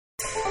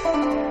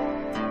Hi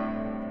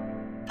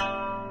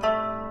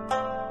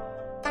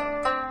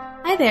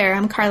there,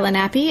 I'm Carla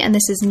Nappi, and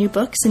this is New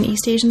Books in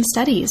East Asian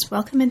Studies.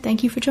 Welcome and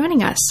thank you for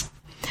joining us.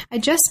 I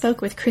just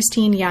spoke with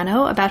Christine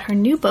Yano about her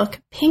new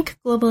book, Pink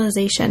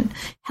Globalization,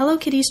 Hello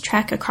Kitty's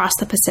Trek Across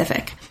the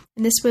Pacific,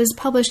 and this was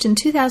published in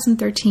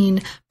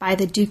 2013 by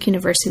the Duke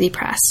University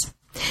Press.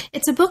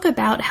 It's a book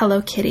about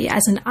Hello Kitty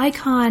as an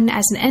icon,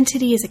 as an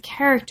entity, as a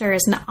character,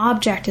 as an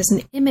object, as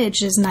an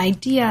image, as an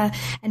idea,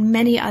 and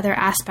many other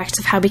aspects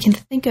of how we can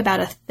think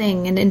about a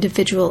thing, an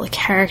individual, a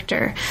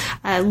character,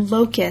 a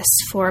locus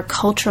for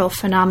cultural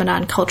phenomena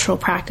and cultural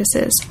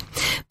practices.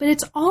 But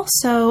it's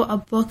also a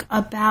book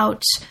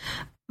about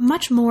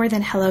much more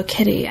than Hello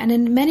Kitty, and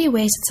in many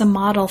ways it's a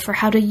model for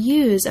how to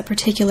use a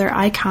particular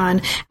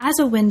icon as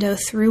a window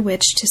through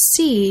which to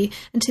see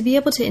and to be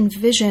able to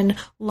envision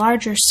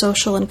larger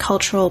social and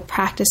cultural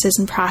practices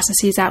and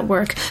processes at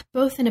work,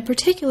 both in a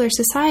particular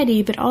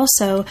society, but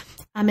also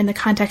in the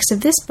context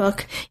of this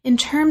book, in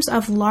terms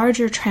of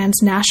larger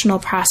transnational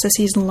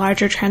processes and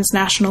larger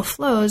transnational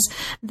flows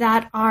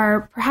that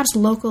are perhaps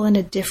local in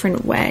a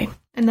different way,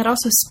 and that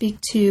also speak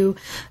to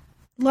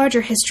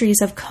larger histories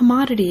of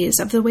commodities,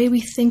 of the way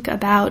we think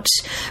about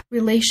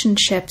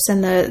relationships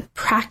and the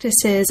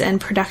practices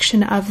and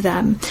production of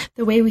them,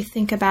 the way we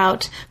think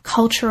about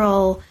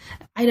cultural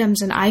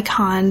items and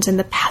icons and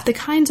the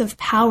kinds of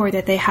power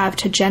that they have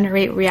to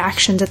generate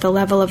reactions at the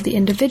level of the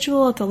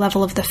individual, at the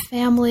level of the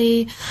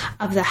family,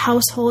 of the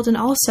household, and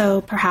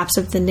also perhaps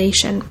of the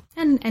nation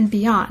and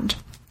beyond.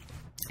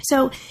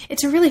 So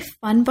it's a really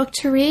fun book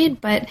to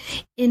read, but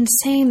in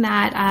saying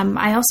that,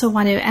 I also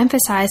want to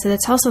emphasize that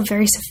it's also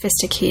very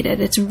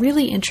sophisticated. It's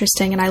really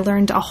interesting, and I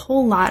learned a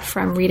whole lot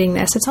from reading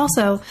this. It's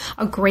also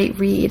a great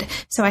read,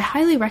 so I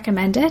highly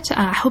recommend it.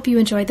 I hope you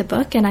enjoyed the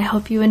book, and I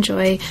hope you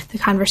enjoy the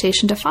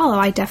conversation to follow.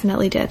 I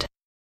definitely did.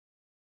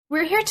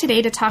 We're here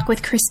today to talk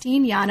with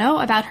Christine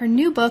Yano about her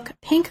new book,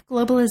 Pink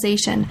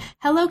Globalization,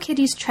 Hello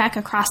Kitty's Trek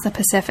Across the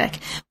Pacific.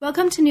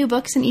 Welcome to New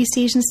Books in East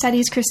Asian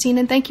Studies, Christine,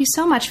 and thank you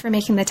so much for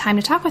making the time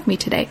to talk with me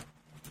today.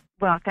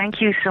 Well,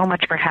 thank you so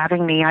much for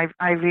having me.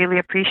 I really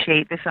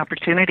appreciate this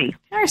opportunity.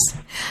 Of course.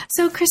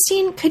 So,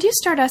 Christine, could you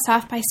start us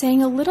off by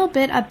saying a little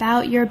bit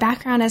about your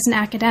background as an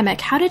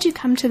academic? How did you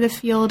come to the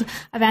field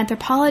of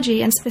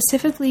anthropology, and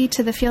specifically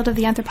to the field of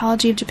the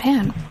anthropology of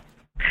Japan?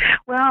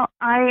 Well,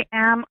 I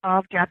am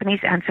of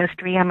Japanese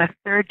ancestry. I'm a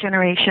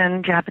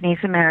third-generation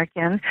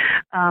Japanese-American,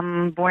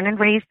 born and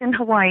raised in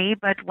Hawaii,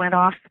 but went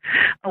off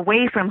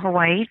away from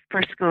Hawaii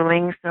for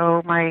schooling,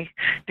 so my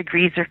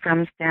degrees are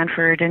from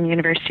Stanford and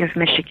University of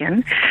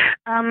Michigan.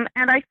 And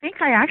I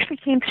think I actually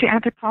came to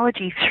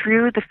anthropology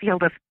through the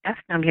field of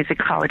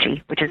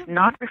ethnomusicology, which is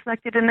not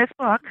reflected in this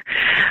book,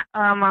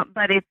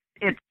 but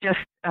it's just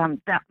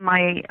that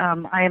I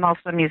am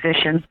also a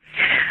musician.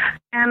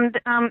 And,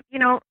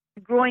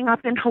 growing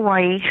up in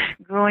Hawaii,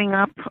 growing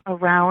up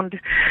around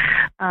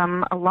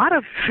a lot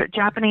of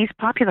Japanese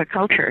popular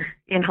culture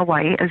in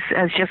Hawaii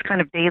as just kind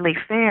of daily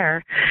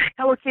fare,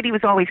 Hello Kitty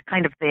was always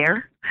kind of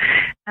there.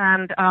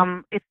 And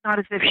it's not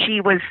as if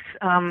she was,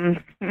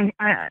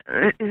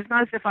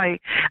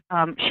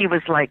 she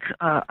was like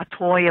a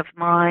toy of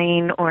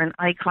mine or an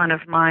icon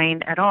of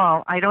mine at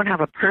all. I don't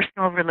have a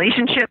personal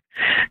relationship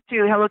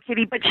to Hello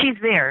Kitty, but she's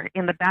there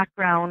in the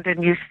background,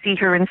 and you see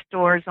her in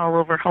stores all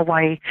over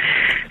Hawaii.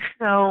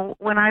 So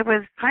when I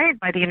was hired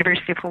by the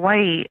University of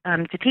Hawaii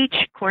to teach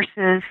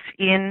courses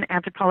in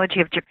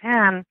anthropology of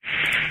Japan,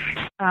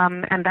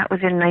 and that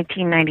was in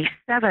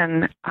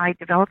 1997, I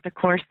developed a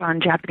course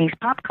on Japanese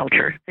pop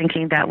culture,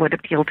 thinking that would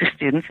appeal to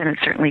students, and it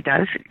certainly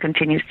does. It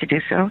continues to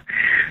do so.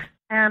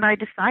 And I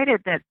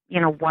decided that,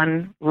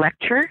 one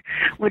lecture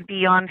would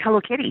be on Hello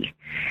Kitty.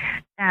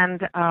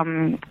 And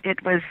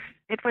it was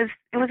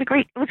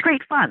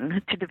great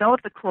fun to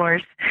develop the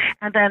course,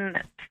 and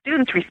then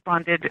students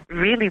responded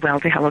really well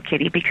to Hello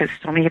Kitty because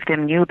so many of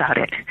them knew about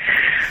it.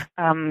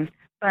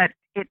 But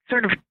it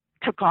sort of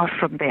took off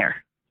from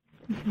there.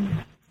 Mm-hmm.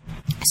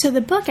 So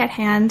the book at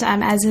hand,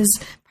 as is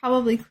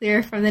probably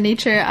clear from the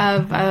nature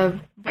of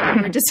what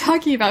we were just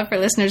talking about for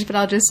listeners, but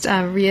I'll just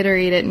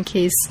reiterate it in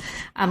case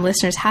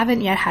listeners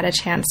haven't yet had a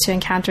chance to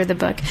encounter the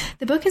book.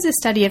 The book is a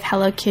study of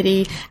Hello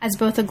Kitty as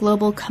both a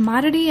global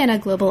commodity and a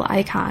global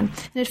icon.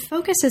 And it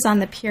focuses on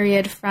the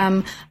period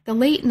from the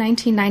late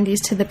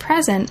 1990s to the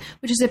present,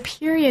 which is a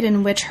period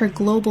in which her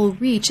global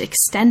reach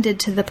extended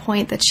to the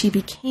point that she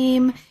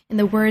became, in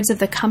the words of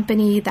the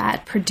company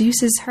that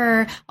produces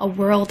her, a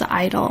world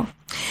idol.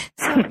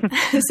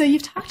 So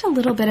you've talked a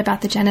little bit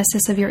about the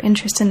genesis of your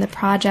interest in the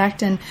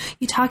project, and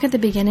you talk at the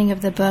beginning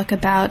of the book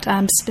about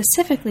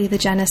specifically the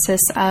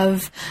genesis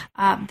of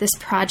this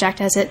project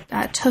as it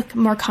took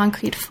more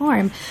concrete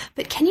form.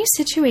 But can you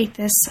situate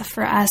this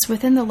for us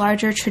within the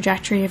larger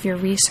trajectory of your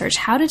research?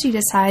 How did you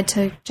decide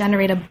to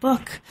generate a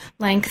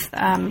book-length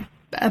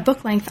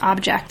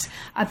object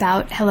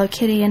about Hello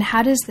Kitty, and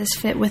how does this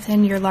fit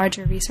within your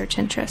larger research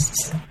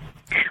interests?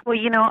 Well,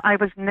 I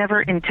was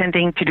never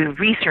intending to do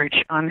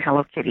research on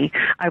Hello Kitty.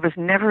 I was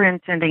never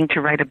intending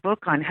to write a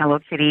book on Hello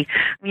Kitty.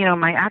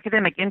 My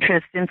academic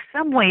interests in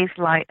some ways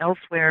lie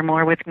elsewhere,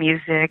 more with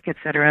music, et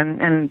cetera,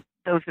 and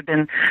those have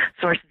been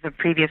sources of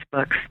previous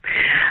books.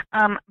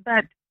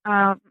 But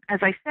as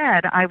I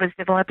said, I was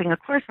developing a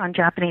course on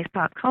Japanese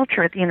pop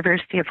culture at the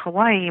University of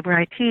Hawaii, where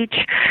I teach.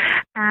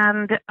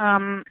 And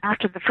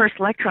after the first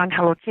lecture on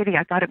Hello Kitty,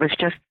 I thought it was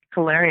just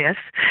hilarious.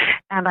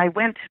 And I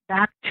went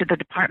back to the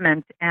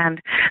department,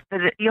 and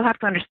you'll have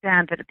to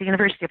understand that at the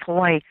University of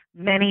Hawaii,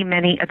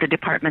 many of the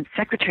department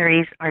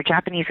secretaries are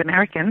Japanese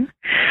American.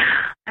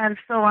 And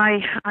so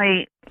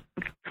I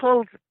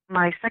told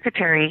my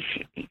secretary,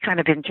 kind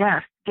of in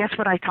jest, guess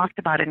what I talked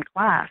about in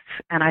class?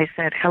 And I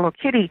said, Hello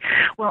Kitty.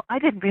 Well, I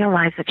didn't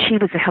realize that she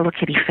was a Hello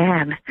Kitty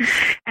fan.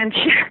 And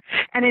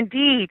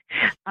indeed,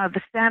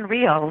 the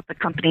Sanrio, the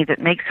company that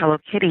makes Hello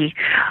Kitty,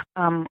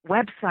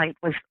 website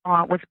was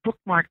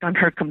bookmarked on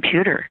her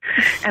computer.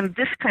 And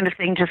this kind of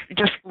thing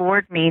just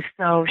floored me.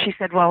 So she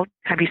said, well,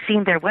 have you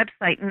seen their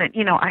website? And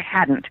I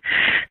hadn't.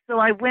 So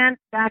I went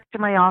back to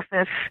my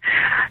office,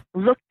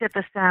 looked at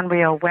the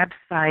Sanrio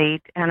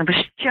website, and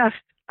was just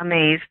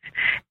amazed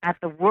at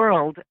the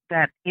world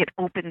that it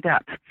opened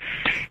up.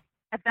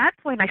 At that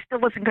point, I still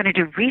wasn't going to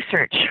do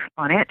research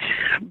on it,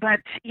 but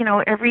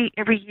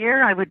every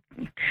year I would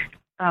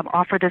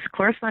offer this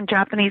course on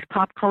Japanese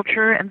pop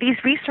culture, and these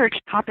research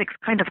topics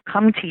kind of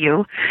come to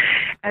you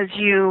as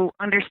you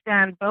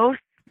understand both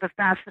the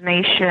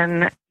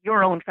fascination,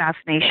 your own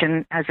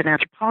fascination as an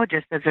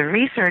anthropologist, as a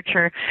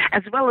researcher,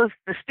 as well as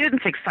the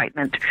students'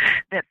 excitement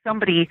that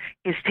somebody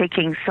is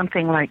taking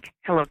something like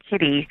Hello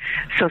Kitty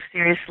so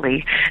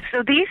seriously.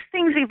 So these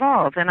things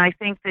evolve, and I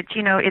think that,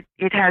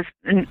 it has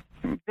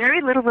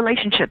very little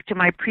relationship to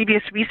my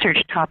previous research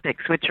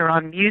topics, which are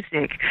on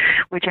music,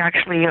 which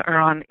actually are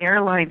on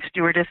airline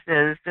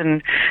stewardesses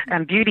and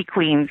beauty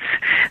queens.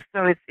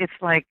 So it's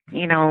like,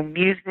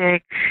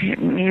 music,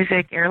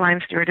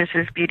 airline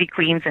stewardesses, beauty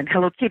queens, and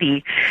Hello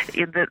Kitty.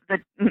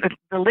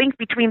 The link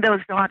between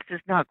those dots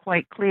is not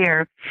quite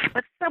clear,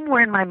 but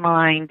somewhere in my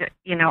mind,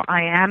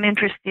 I am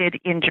interested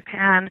in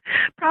Japan,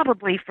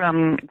 probably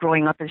from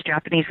growing up as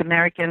Japanese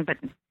American, but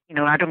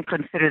I don't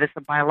consider this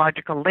a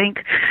biological link.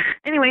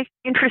 Anyway,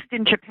 interest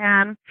in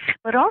Japan,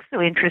 but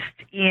also interest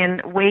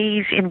in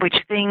ways in which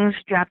things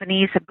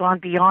Japanese have gone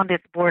beyond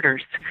its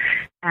borders.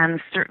 And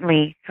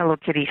certainly Hello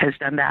Kitty has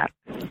done that.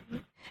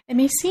 It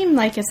may seem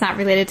like it's not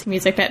related to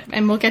music,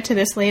 and we'll get to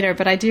this later,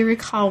 but I do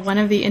recall one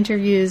of the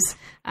interviews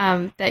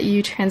that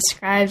you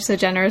transcribed so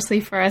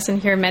generously for us,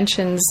 and here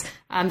mentions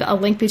a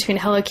link between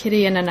Hello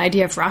Kitty and an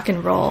idea of rock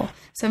and roll.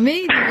 So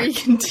maybe we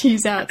can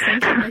tease out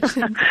some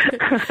connections.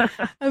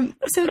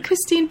 So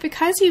Christine,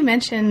 because you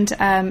mentioned,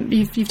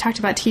 you've talked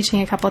about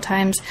teaching a couple of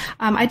times,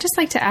 I'd just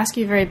like to ask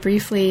you very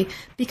briefly,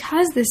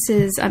 because this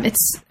is,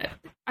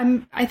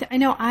 I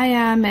know I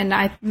am, and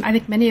I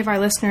think many of our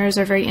listeners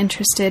are very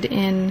interested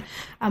in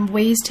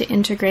ways to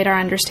integrate our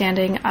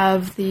understanding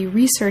of the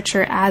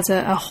researcher as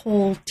a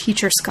whole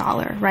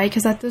teacher-scholar, right?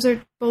 Because those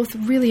are both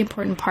really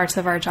important parts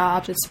of our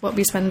jobs. It's what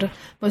we spend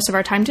most of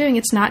our time doing.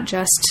 It's not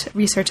just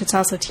research, it's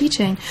also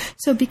teaching.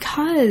 So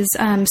because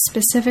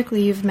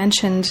specifically you've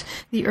mentioned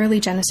the early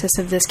genesis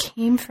of this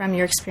came from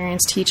your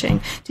experience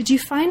teaching, did you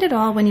find at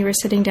all when you were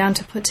sitting down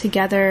to put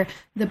together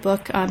the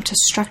book to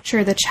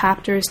structure the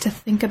chapters, to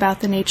think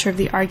about the nature of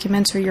the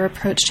arguments or your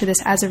approach to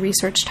this as a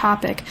research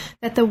topic,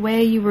 that the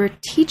way you were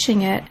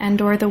teaching it and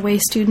or the way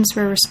students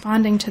were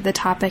responding to the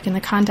topic in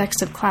the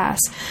context of class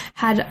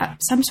had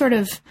some sort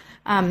of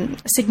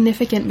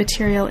significant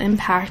material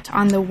impact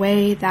on the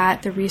way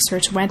that the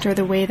research went or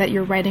the way that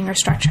your writing or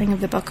structuring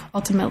of the book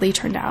ultimately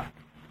turned out?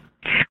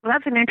 Well,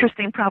 that's an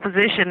interesting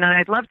proposition, and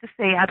I'd love to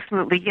say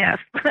absolutely yes,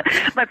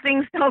 but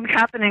things don't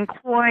happen in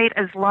quite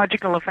as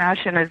logical a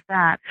fashion as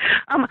that.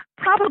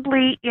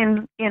 Probably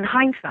in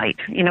hindsight,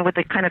 with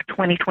the kind of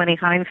 20/20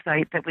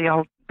 hindsight that we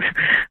all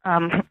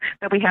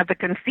that we have the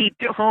conceit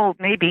to hold,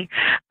 maybe,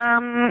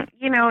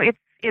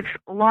 it's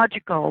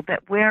logical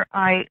that where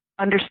I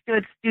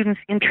understood students'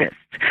 interests,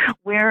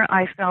 where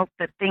I felt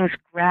that things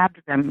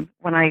grabbed them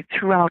when I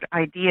threw out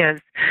ideas,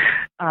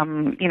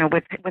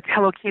 with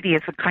Hello Kitty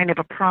as a kind of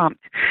a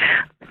prompt,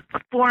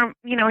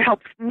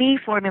 helps me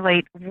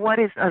formulate what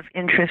is of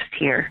interest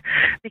here.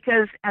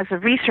 Because as a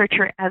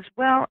researcher as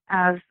well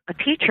as a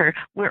teacher,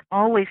 we're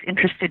always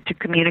interested to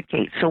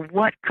communicate. So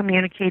what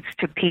communicates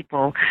to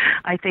people,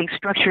 I think,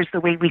 structures the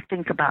way we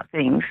think about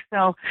things.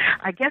 So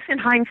I guess in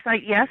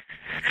hindsight, yes,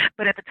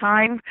 but at the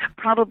time,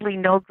 probably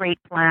no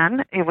great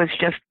plan. It was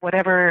just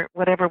whatever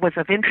was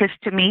of interest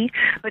to me.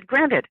 But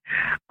granted,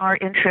 our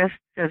interests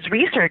as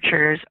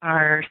researchers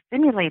are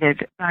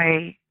stimulated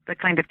by the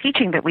kind of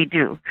teaching that we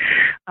do.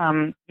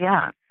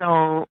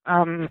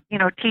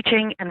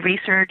 Teaching and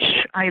research,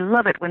 I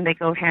love it when they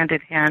go hand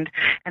in hand.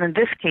 And in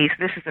this case,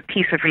 this is a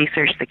piece of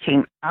research that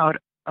came out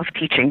of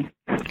teaching.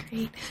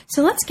 Great.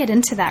 So let's get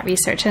into that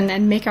research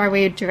and make our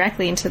way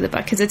directly into the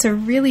book, because it's a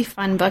really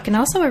fun book and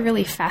also a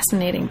really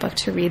fascinating book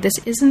to read. This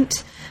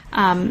isn't,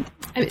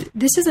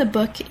 this is a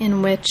book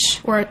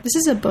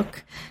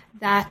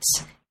that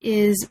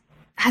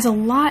has a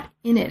lot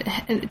in it.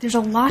 There's a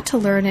lot to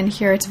learn in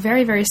here. It's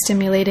very, very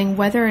stimulating,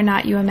 whether or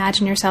not you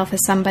imagine yourself as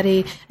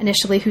somebody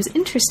initially who's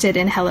interested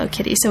in Hello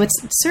Kitty. So it's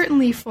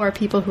certainly for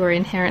people who are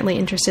inherently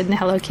interested in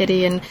Hello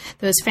Kitty and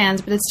those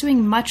fans, but it's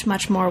doing much,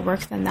 much more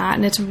work than that.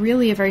 And it's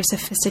really a very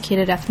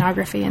sophisticated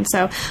ethnography. And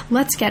so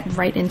let's get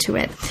right into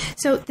it.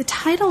 So the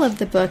title of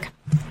the book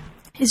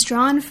is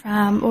drawn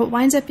from what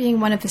winds up being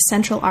one of the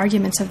central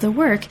arguments of the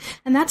work,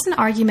 and that's an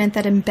argument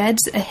that embeds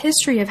a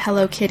history of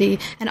Hello Kitty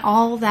and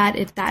all that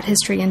that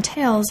history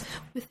entails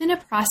within a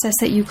process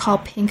that you call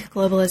pink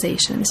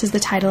globalization. This is the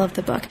title of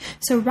the book.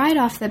 So right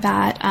off the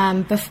bat,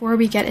 before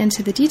we get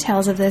into the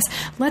details of this,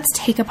 let's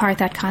take apart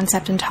that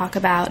concept and talk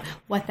about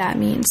what that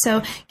means.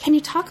 So can you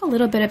talk a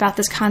little bit about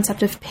this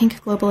concept of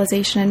pink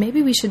globalization? And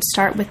maybe we should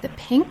start with the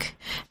pink,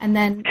 and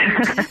then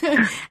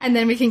and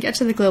then we can get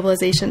to the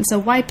globalization. So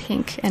why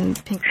pink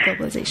and pink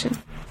globalization?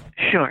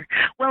 Sure.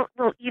 Well,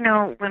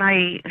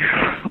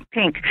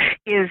 pink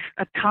is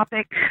a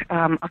topic,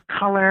 a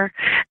color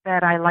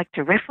that I like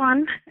to riff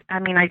on. I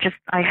mean, I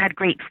had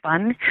great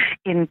fun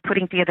in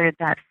putting together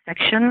that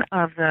section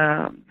of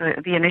the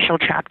initial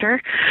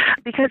chapter,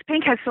 because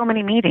pink has so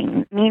many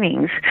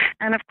meanings.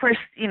 And of course,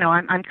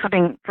 I'm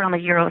coming from a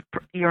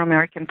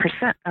Euro-American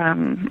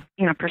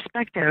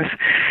perspective,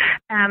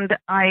 and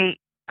I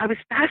was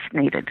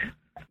fascinated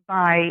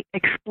by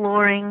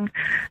exploring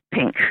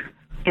pink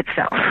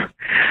itself.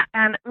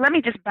 And let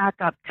me just back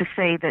up to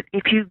say that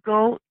if you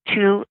go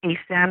to the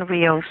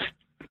Sanrio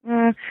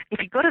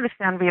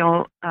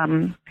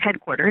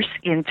headquarters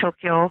in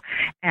Tokyo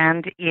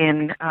and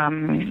in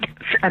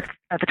at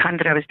the time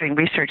that I was doing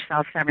research,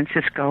 South San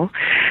Francisco,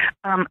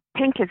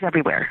 pink is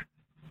everywhere.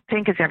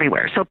 Pink is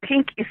everywhere. So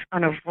pink is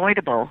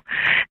unavoidable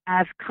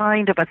as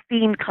kind of a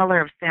theme color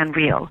of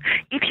Sanrio.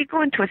 If you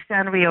go into a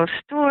Sanrio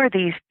store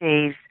these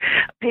days,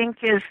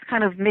 pink is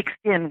kind of mixed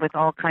in with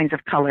all kinds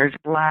of colors,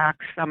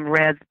 blacks, some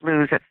reds,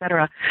 blues,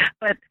 etc.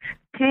 But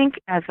pink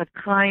as a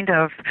kind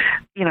of,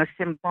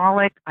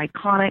 symbolic,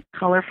 iconic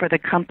color for the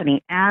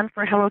company and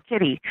for Hello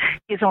Kitty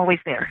is always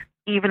there,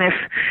 even if,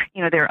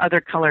 there are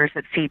other colors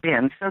that seep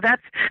in. So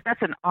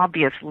that's an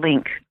obvious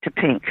link to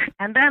pink.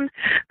 And then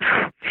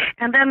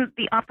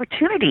the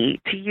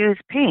opportunity to use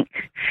pink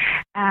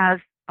as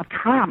a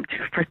prompt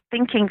for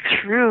thinking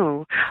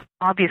through,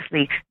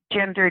 obviously,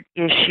 gendered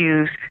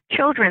issues,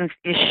 children's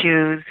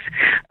issues,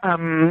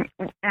 and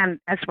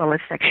as well as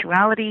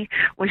sexuality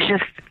was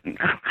just,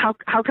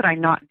 how could I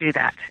not do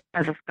that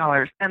as a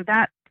scholar? And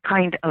that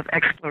kind of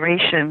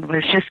exploration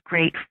was just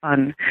great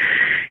fun.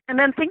 And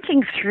then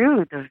thinking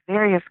through the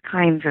various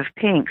kinds of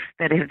pinks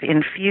that have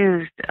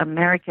infused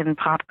American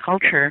pop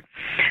culture,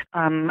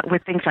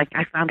 with things like,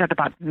 I found out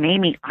about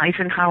Mamie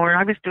Eisenhower.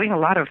 I was doing a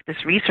lot of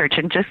this research,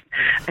 and just,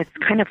 it's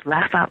kind of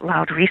laugh out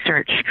loud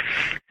research.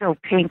 So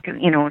pink,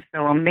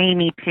 so a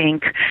Mamie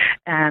pink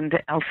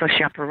and Elsa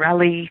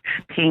Schiaparelli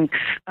pinks.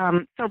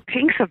 So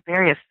pinks of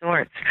various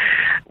sorts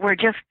were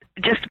just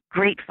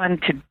great fun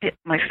to dip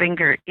my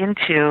finger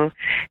into.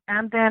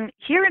 And then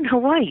here in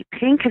Hawaii,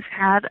 pink has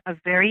had a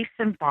very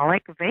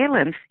symbolic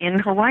valence in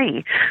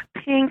Hawaii.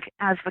 Pink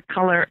as the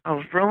color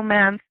of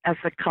romance, as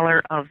the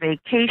color of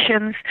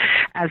vacations,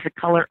 as the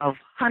color of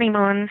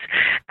honeymoons,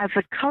 as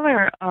the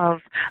color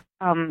of,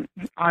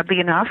 oddly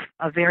enough,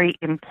 a very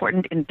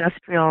important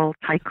industrial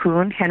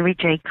tycoon, Henry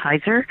J.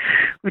 Kaiser,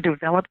 who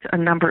developed a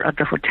number of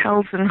the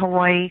hotels in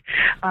Hawaii.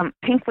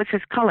 Pink was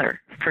his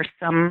color for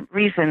some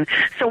reason.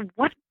 So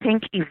what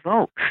pink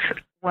evokes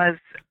was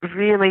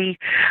really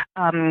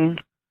fun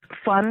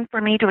for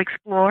me to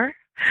explore.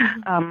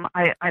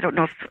 I don't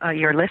know if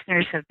your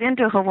listeners have been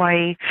to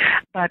Hawaii,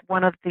 but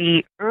one of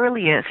the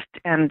earliest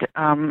and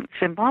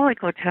symbolic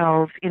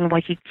hotels in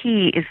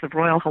Waikiki is the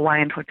Royal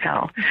Hawaiian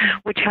Hotel,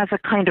 which has a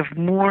kind of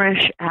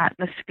Moorish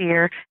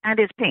atmosphere and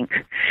is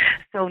pink.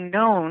 So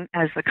known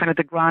as the kind of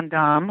the grande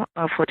dame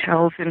of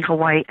hotels in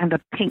Hawaii and the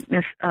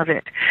pinkness of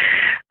it.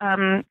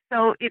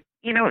 So it,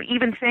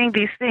 even saying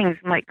these things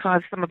might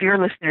cause some of your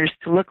listeners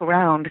to look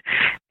around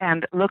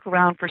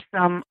for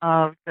some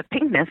of the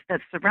pinkness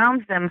that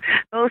surrounds them,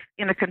 both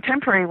in a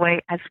contemporary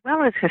way as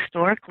well as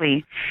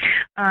historically.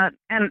 My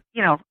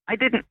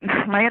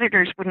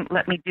editors wouldn't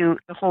let me do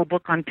the whole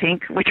book on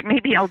pink, which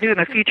maybe I'll do in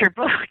a future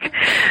book.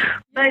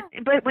 But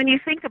when you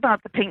think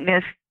about the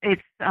pinkness,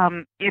 it's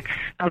a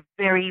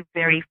very,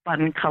 very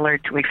fun color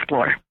to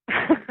explore.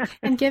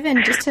 And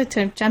given, just to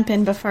jump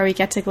in before we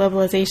get to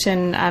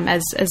globalization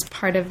as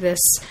part of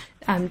this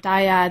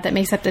dyad that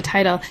makes up the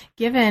title,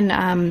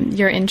 given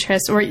your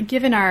interest, or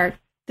given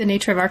the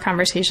nature of our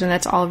conversation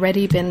that's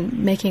already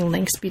been making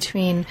links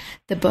between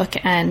the book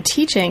and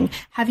teaching.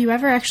 Have you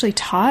ever actually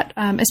taught,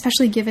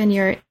 especially given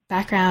your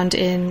background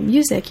in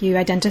music?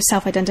 You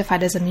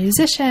self-identified as a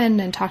musician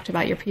and talked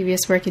about your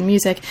previous work in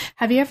music.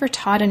 Have you ever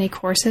taught any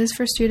courses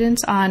for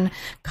students on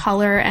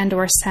color and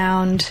or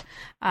sound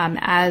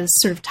as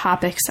sort of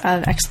topics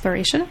of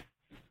exploration?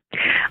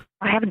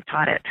 I haven't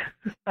taught it,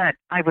 but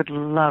I would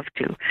love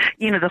to.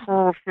 The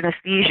whole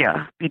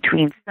synesthesia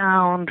between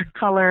sound,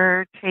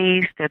 color,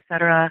 taste,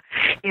 etc.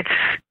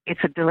 It's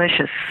a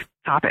delicious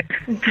topic,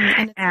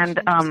 and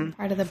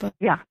part of the book.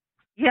 Yeah.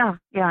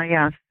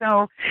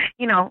 So,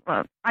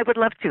 I would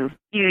love to.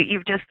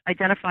 You've just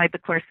identified the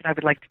course that I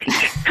would like to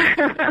teach.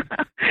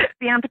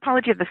 The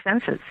anthropology of the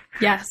senses.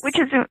 Yes. Which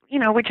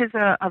is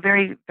a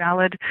very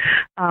valid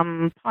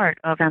part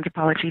of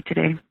anthropology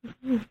today.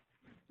 Mm-hmm.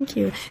 Thank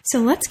you. So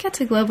let's get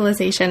to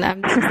globalization.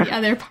 This is the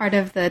other part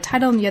of the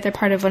title and the other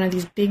part of one of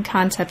these big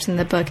concepts in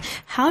the book.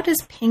 How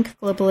does pink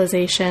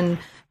globalization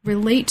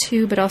relate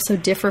to, but also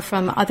differ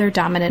from other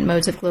dominant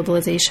modes of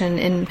globalization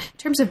in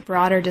terms of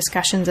broader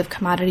discussions of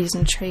commodities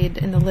and trade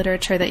in the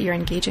literature that you're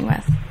engaging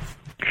with?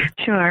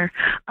 Sure.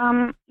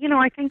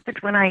 I think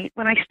that when I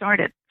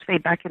started, say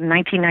back in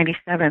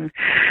 1997,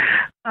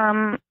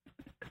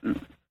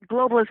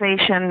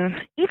 globalization,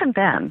 even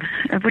then,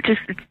 which is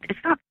it's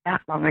not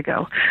that long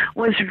ago,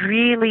 was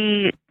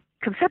really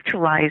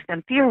conceptualized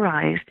and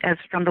theorized as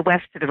from the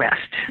West to the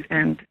Rest.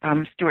 And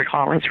Stuart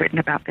Hall has written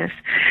about this,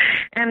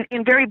 and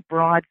in very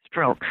broad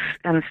strokes.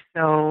 And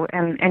so,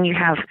 and you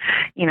have,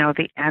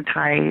 the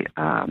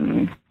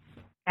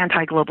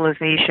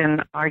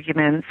anti-globalization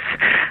arguments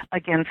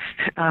against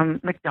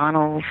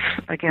McDonald's,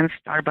 against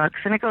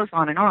Starbucks, and it goes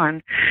on and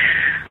on.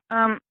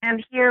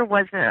 And here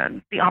was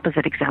the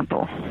opposite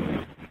example.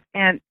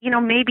 And,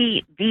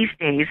 maybe these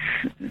days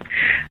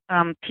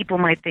people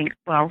might think,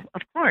 well,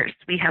 of course,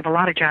 we have a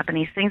lot of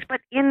Japanese things,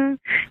 but in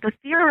the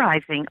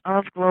theorizing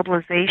of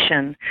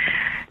globalization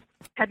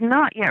had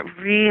not yet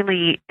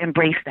really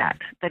embraced that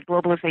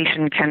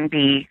globalization can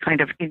be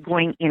kind of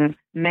going in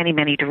many,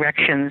 many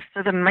directions.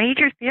 So the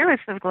major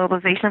theorists of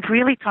globalization have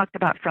really talked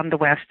about from the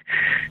West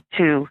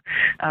to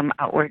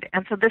outward.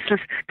 And so this was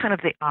kind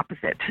of the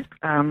opposite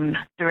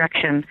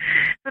direction.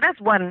 So that's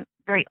one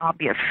very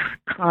obvious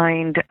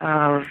kind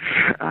of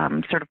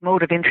sort of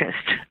mode of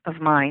interest of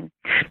mine.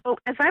 But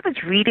as I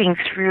was reading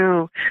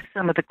through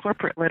some of the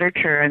corporate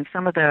literature and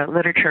some of the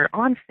literature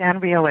on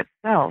Sanrio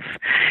itself,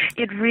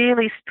 it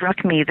really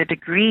struck me the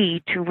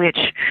degree to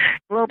which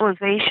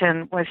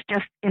globalization was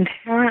just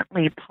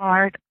inherently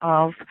part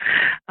of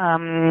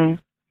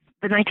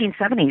the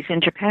 1970s in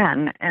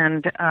Japan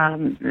and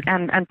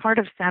part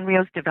of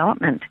Sanrio's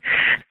development.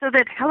 So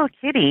that Hello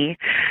Kitty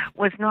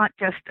was not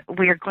just,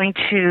 we're going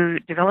to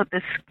develop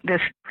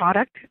this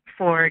product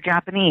for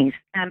Japanese,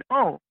 and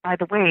oh, by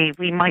the way,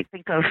 we might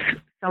think of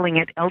selling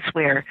it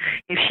elsewhere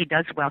if she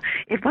does well.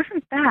 It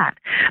wasn't that,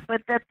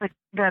 but that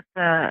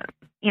the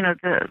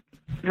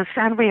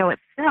Sanrio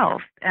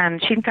itself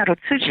and Shintaro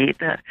Tsuji,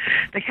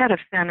 the head of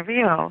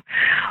Sanrio,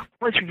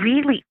 was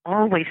really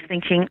always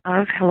thinking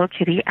of Hello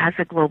Kitty as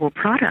a global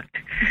product.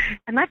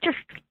 And that just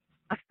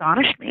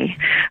astonished me,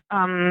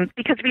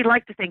 because we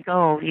like to think, the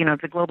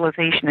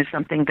globalization is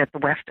something that the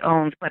West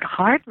owns, but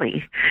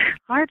hardly.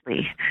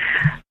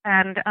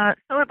 And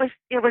so it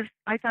was.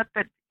 I thought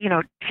that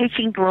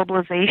taking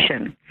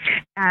globalization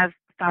as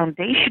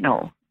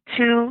foundational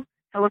to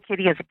Hello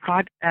Kitty as a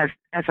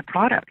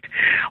product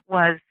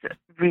was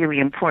really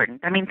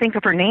important. I mean, think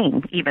of her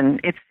name.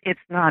 Even it's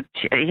not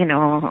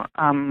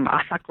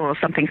Asako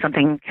something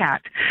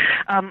cat,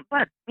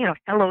 but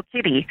Hello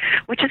Kitty,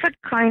 which is a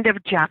kind of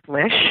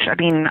Japlish. I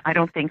mean, I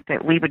don't think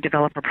that we would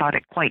develop a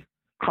product quite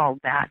called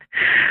that.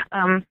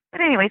 But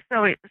anyway,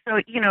 so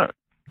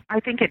I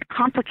think it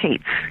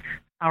complicates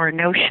our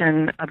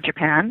notion of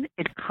Japan.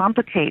 It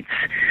complicates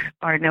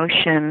our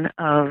notion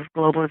of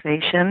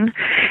globalization,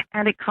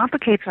 and it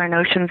complicates our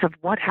notions of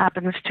what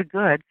happens to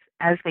goods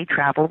as they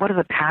travel. What are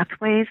the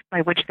pathways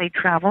by which they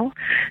travel,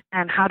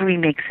 and how do we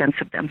make sense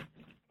of them?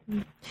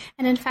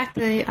 And in fact,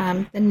 the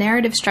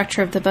narrative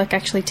structure of the book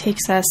actually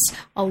takes us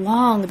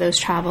along those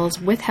travels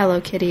with Hello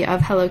Kitty,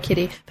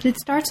 but it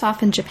starts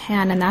off in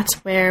Japan, and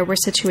that's where we're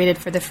situated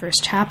for the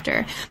first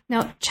chapter.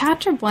 Now,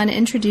 chapter 1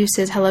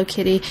 introduces Hello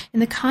Kitty in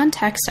the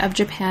context of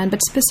Japan,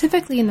 but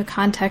specifically in the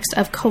context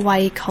of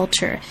kawaii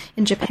culture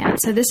in Japan.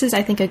 So this is,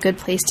 I think, a good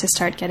place to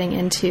start getting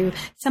into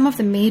some of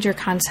the major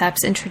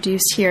concepts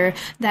introduced here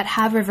that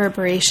have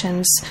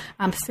reverberations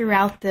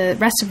throughout the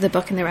rest of the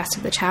book and the rest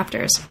of the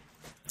chapters.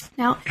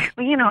 Now,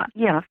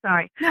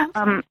 sorry.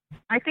 No.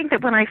 I think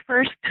that when I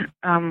first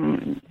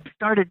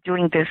started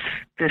doing this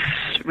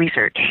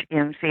research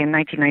in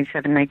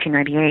 1997,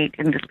 1998,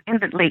 in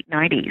the late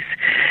 90s,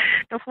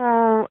 the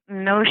whole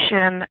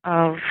notion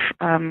of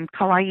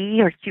kawaii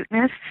or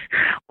cuteness,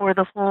 or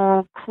the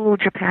whole cool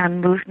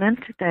Japan movement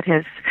that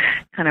has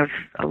kind of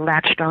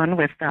latched on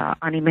with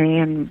anime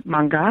and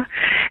manga,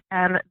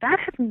 and that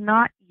had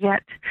not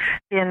yet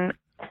been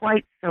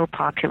quite so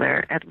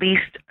popular, at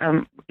least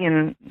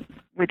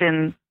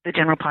within the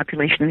general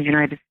population in the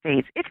United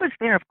States. It was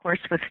there, of course,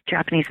 with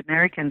Japanese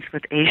Americans,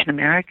 with Asian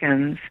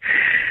Americans,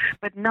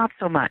 but not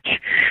so much.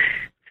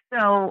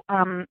 So,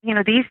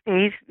 these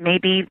days,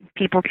 maybe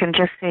people can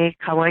just say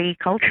kawaii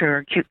culture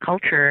or cute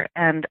culture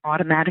and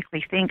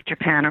automatically think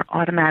Japan or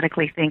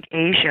automatically think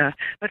Asia,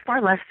 but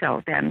far less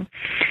so then.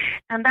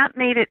 And that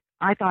made it,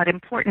 I thought,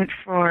 important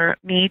for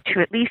me to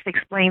at least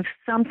explain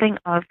something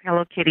of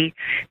Hello Kitty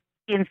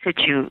in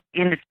situ,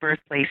 in its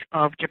birthplace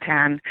of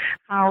Japan,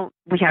 how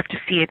we have to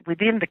see it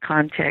within the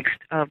context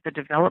of the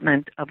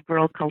development of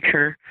girl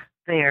culture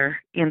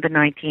there in the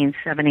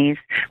 1970s,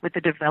 with the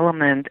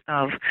development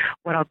of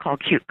what I'll call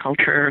cute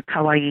culture,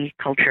 kawaii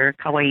culture.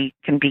 Kawaii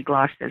can be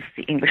glossed as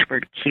the English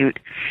word cute.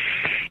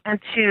 And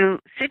to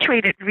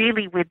situate it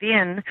really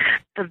within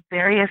the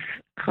various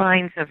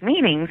kinds of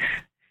meanings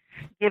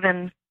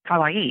given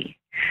kawaii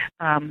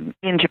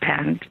in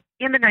Japan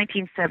in the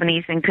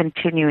 1970s and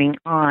continuing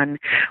on,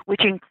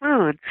 which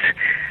includes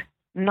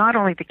not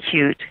only the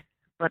cute,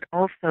 but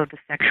also the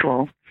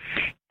sexual.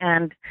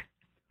 And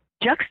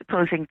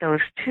juxtaposing those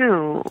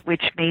two,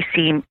 which may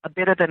seem a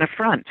bit of an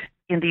affront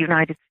in the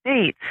United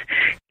States,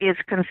 is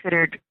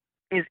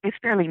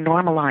fairly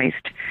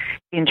normalized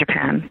in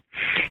Japan,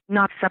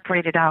 not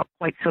separated out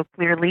quite so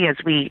clearly as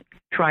we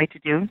try to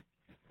do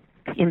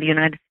in the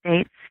United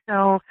States.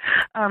 So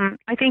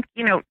I think,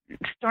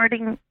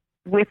 starting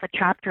with a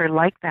chapter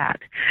like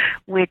that,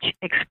 which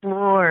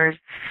explores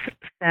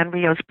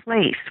Sanrio's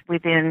place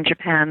within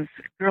Japan's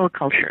girl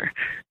culture,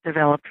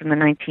 developed from the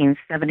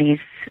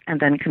 1970s and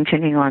then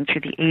continuing on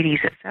through the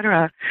 80s,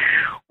 etc.,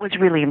 was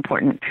really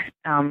important.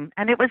 And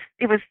it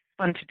was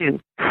fun to do.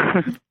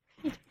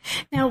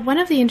 Now, one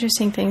of the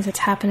interesting things that's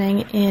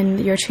happening in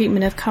your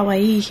treatment of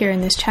kawaii here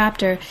in this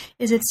chapter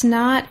is it's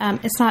not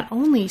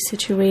only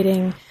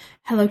situating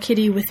Hello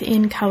Kitty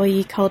within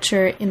kawaii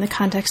culture in the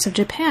context of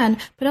Japan,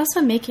 but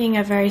also making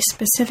a very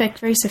specific,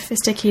 very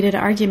sophisticated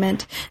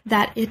argument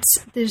that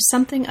there's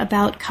something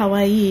about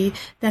kawaii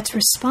that's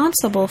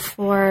responsible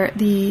for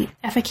the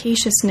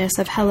efficaciousness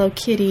of Hello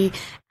Kitty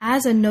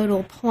as a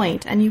nodal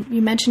point. And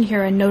you mentioned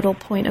here a nodal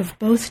point of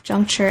both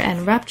juncture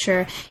and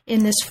rupture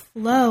in this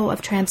flow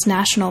of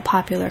transnational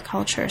popular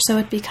culture. So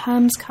it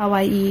becomes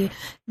kawaii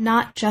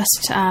not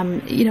just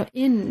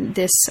in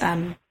this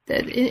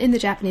in the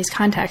Japanese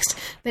context,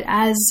 but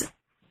as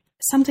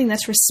something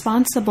that's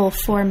responsible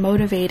for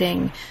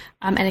motivating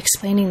and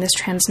explaining this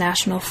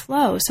transnational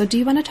flow. So do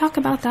you want to talk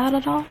about that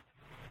at all?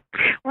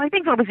 Well, I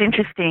think what was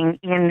interesting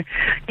in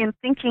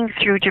thinking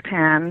through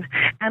Japan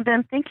and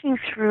then thinking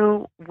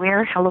through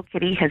where Hello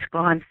Kitty has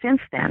gone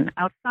since then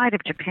outside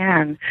of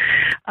Japan,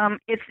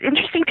 it's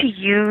interesting to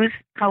use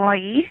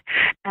kawaii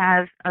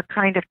as a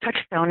kind of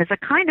touchstone, as a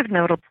kind of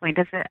nodal point,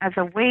 as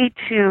a way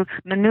to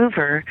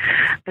maneuver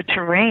the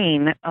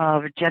terrain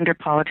of gender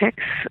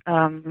politics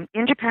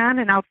in Japan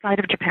and outside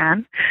of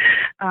Japan,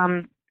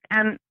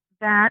 and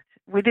that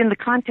within the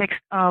context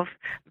of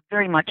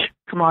very much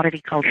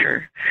commodity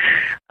culture.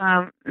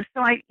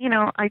 So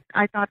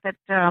I thought that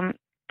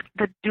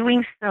that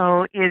doing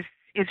so is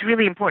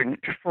really important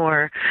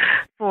for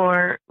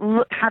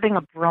having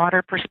a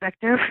broader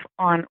perspective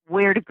on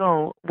where to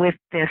go with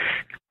this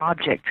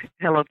object,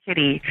 Hello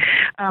Kitty.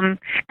 And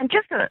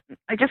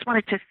I just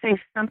wanted to say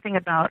something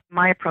about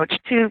my approach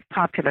to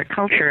popular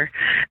culture,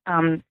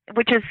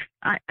 which is,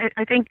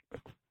 I think,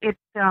 it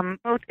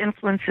both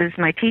influences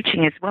my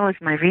teaching as well as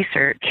my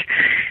research.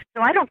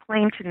 So I don't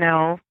claim to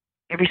know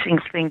every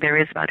single thing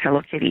there is about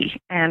Hello Kitty,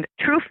 and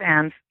true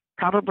fans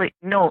probably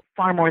know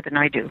far more than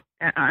I do.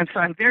 And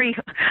so I'm very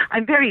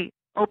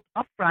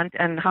upfront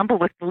and humble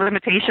with the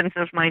limitations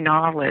of my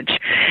knowledge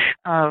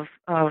of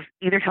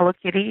either Hello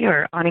Kitty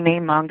or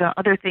anime, manga,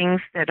 other things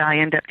that I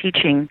end up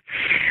teaching.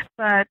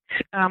 But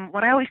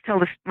what I always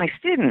tell my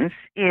students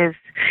is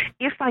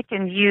if I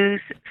can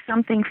use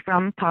something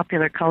from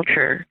popular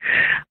culture,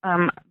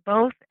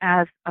 both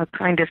as a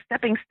kind of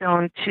stepping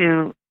stone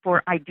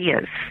for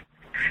ideas,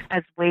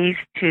 as ways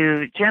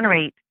to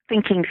generate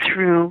thinking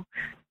through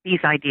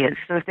these ideas,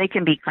 so that they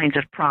can be kinds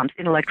of prompts,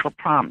 intellectual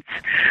prompts,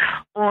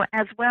 or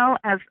as well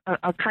as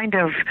a kind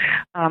of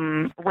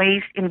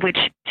ways in which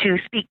to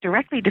speak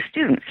directly to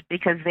students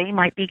because they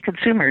might be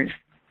consumers,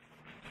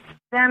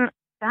 then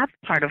that's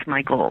part of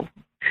my goal.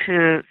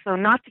 So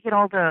not to get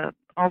all the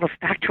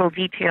factual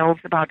details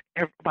about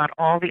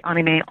all the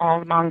anime, all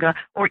the manga,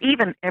 or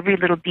even every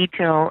little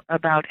detail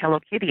about Hello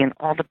Kitty and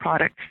all the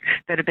products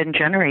that have been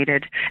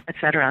generated,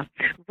 etc.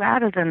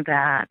 Rather than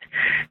that,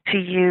 to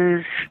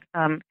use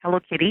Hello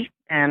Kitty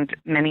and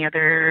many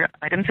other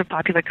items of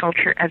popular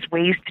culture as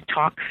ways to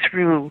talk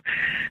through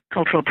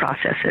cultural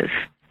processes.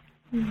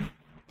 Mm-hmm.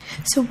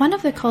 So one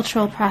of the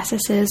cultural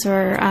processes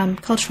or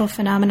cultural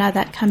phenomena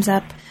that comes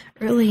up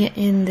early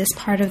in this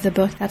part of the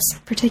book that's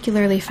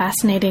particularly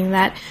fascinating,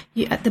 that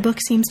the book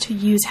seems to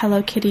use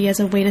Hello Kitty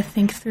as a way to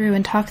think through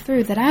and talk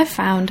through, that I've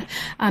found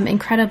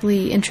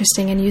incredibly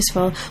interesting and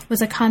useful,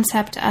 was a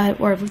concept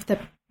or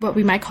what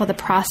we might call the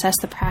process,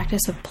 the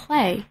practice of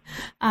play.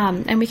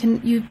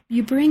 And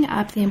you bring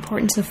up the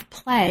importance of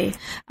play,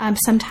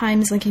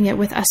 sometimes linking it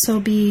with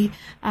asobi,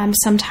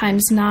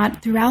 sometimes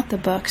not throughout the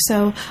book.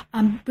 So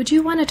would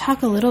you want to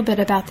talk a little bit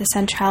about the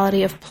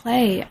centrality of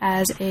play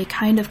as a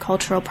kind of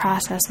cultural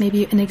process,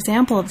 maybe an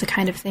example of the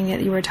kind of thing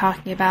that you were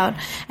talking about,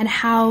 and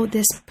how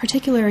this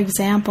particular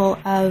example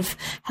of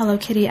Hello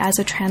Kitty as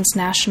a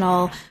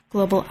transnational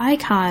global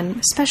icon,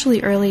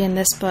 especially early in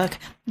this book,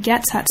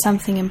 gets at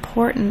something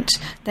important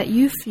that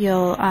you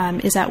feel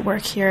is at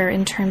work here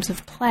in terms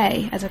of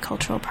play as a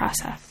cultural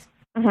process?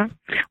 Mm-hmm.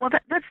 Well,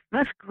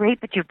 that's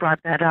great that you brought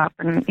that up,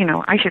 and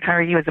I should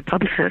hire you as a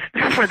publicist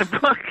for the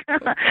book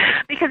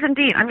because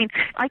indeed,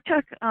 I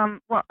took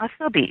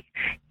asobi,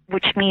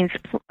 which means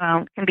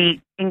can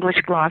be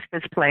English glossed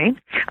as play.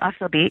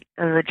 Asobi,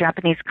 the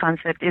Japanese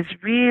concept, is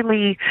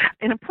really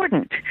an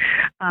important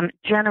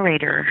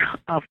generator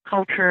of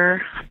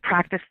culture,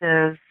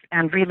 practices,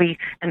 and really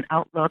an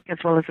outlook as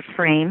well as a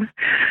frame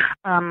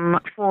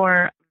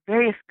for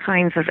various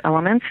kinds of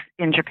elements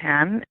in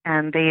Japan,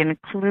 and they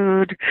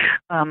include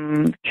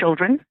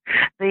children,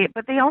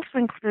 but they also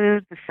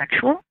include the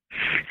sexual.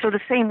 So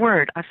the same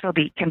word,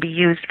 asobi, can be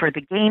used for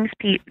the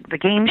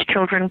games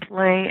children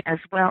play, as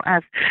well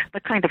as the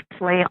kind of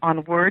play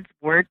on words,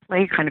 word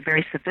play, kind of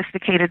very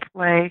sophisticated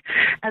play,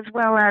 as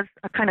well as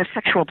a kind of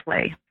sexual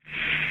play.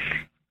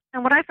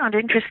 And what I found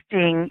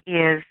interesting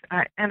is,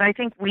 and I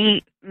think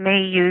we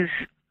may use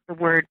the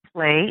word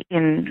play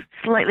in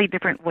slightly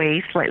different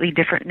ways, slightly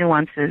different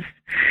nuances,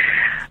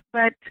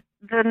 but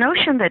the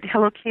notion that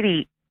Hello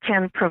Kitty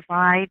can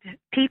provide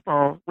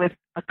people with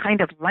a kind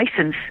of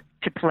license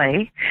to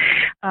play,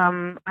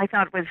 I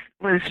thought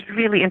was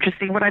really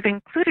interesting. What I've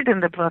included in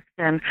the book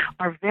then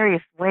are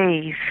various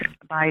ways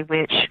by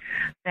which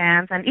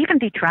fans and even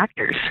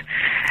detractors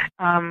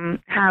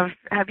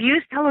have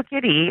used Hello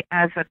Kitty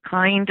as a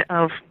kind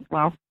of,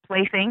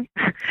 plaything,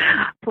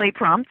 play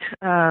prompt,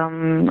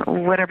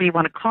 whatever you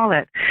want to call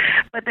it.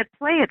 But the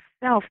play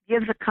itself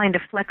gives a kind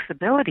of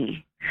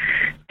flexibility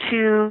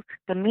to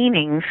the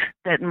meanings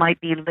that might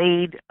be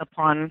laid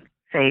upon,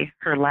 say,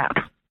 her lap.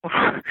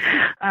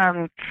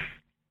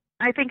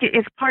 I think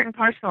it's part and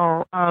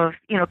parcel of,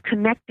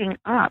 connecting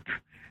up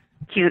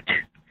cute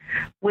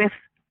with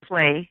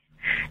play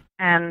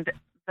and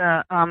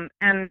the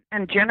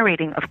and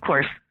generating, of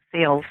course,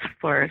 sales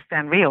for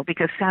Sanrio,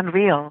 because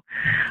Sanrio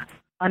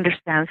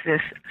understands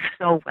this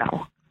so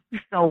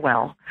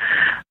well,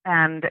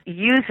 and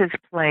uses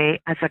play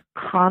as a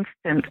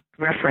constant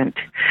referent.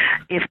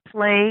 If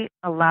play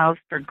allows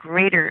for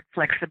greater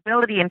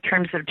flexibility in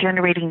terms of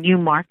generating new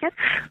markets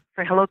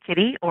for Hello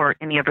Kitty or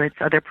any of its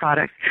other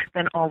products,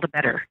 then all the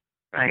better,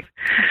 right?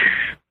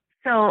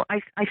 So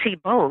I see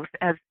both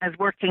as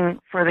working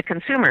for the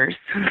consumers,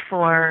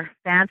 for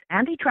fans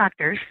and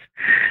detractors,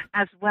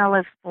 as well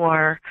as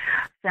for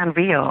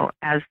Sanrio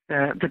as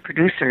the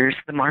producers,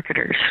 the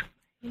marketers.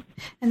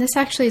 And this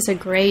actually is a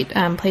great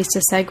place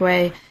to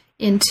segue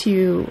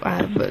into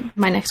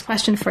my next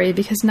question for you,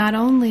 because not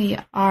only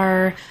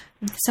are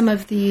some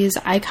of these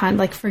icons,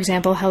 like, for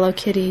example, Hello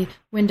Kitty,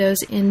 windows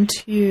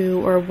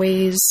into or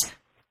ways,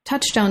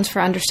 touchstones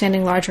for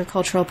understanding larger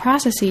cultural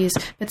processes,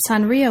 but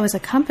Sanrio as a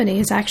company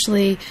is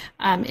actually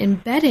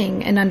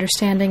embedding an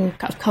understanding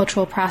of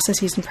cultural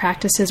processes and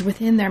practices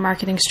within their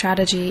marketing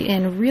strategy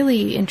in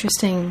really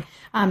interesting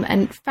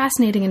and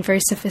fascinating and very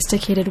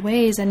sophisticated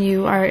ways, and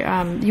you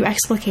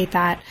explicate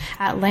that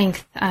at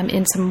length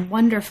in some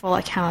wonderful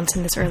accounts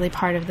in this early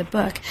part of the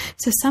book.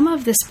 So some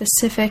of the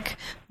specific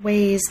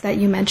ways that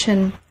you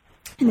mention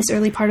in this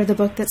early part of the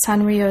book that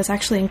Sanrio is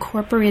actually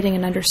incorporating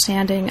an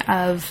understanding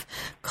of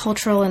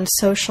cultural and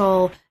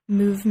social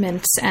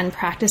movements and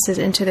practices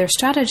into their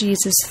strategies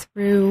is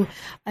through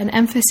an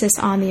emphasis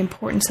on the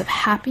importance of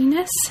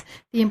happiness,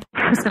 the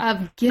importance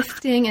of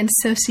gifting and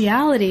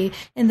sociality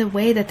in the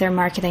way that they're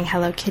marketing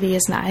Hello Kitty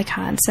as an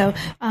icon. So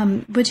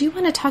would you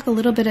want to talk a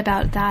little bit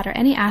about that, or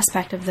any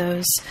aspect of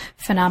those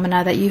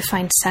phenomena that you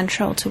find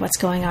central to what's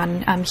going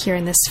on here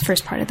in this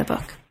first part of the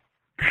book?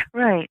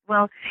 Right.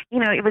 Well,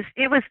 it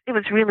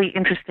was really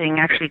interesting,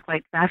 actually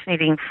quite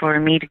fascinating for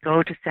me to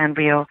go to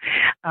Sanrio,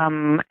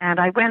 and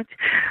I went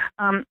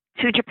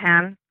to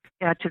Japan,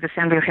 to the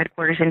Sanrio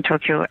headquarters in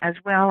Tokyo, as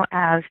well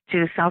as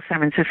to South San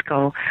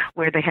Francisco,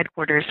 where the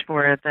headquarters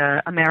for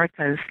the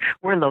Americas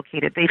were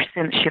located. They've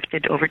since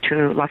shifted over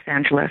to Los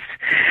Angeles,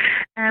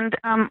 and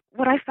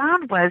what I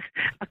found was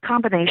a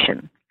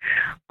combination.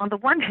 On the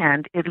one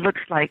hand, it looks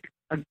like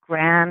a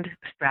grand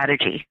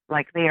strategy,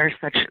 like they're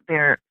such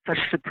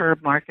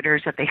superb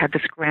marketers that they have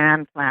this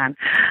grand plan.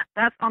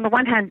 That's, on the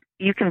one hand,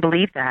 you can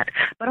believe that.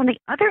 But on the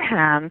other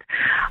hand,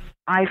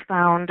 I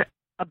found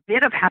a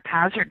bit of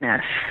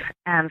haphazardness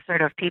and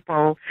sort of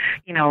people,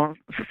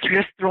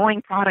 just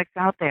throwing products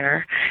out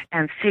there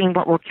and seeing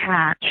what will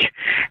catch,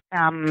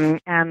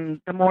 and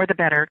the more the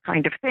better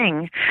kind of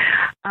thing.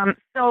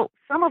 So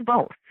some of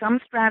both, some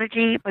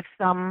strategy, but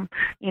some,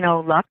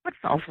 luck, but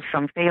also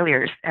some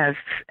failures,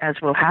 as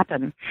will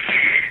happen.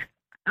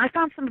 I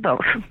found some of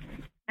both.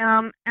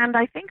 And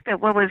I think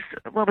that what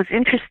was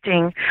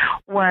interesting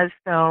was,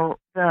 though,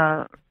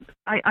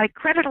 I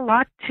credit a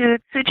lot to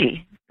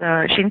Tsuji,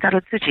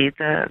 Shintaro Tsuji,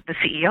 the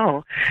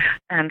CEO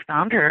and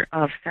founder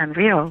of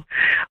Sanrio,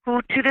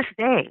 who to this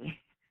day,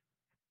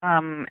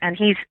 and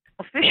he's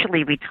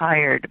officially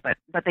retired,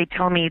 but they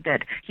tell me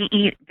that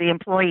the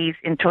employees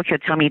in Tokyo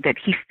tell me that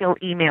he still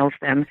emails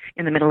them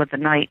in the middle of the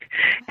night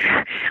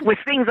with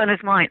things on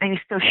his mind, and he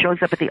still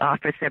shows up at the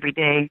office every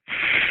day.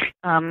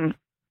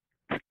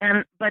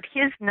 But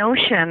his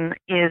notion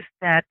is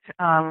that,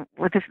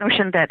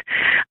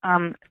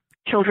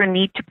 children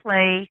need to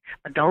play,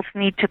 adults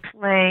need to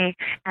play,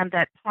 and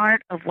that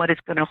part of what is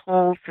going to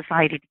hold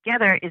society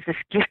together is this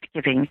gift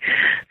giving.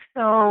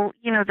 So,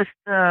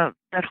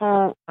 that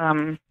whole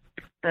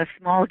the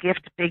small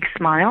gift, big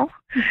smile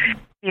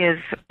is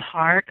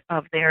part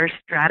of their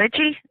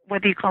strategy.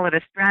 Whether you call it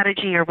a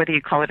strategy or whether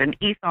you call it an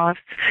ethos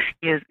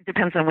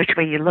depends on which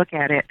way you look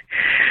at it.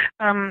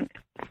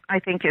 I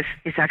think is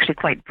actually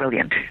quite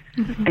brilliant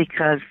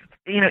because,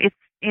 it's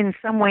in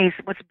some ways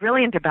what's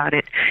brilliant about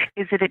it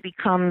is that it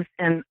becomes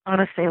an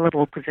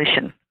unassailable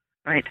position,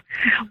 right?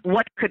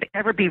 What could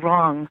ever be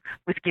wrong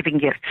with giving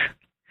gifts?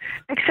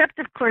 Except,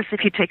 of course,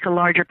 if you take a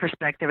larger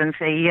perspective and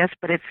say, yes,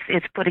 but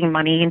it's putting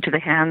money into the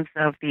hands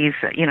of these,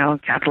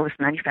 capitalist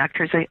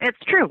manufacturers. It's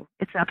true.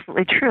 It's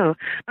absolutely true.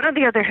 But on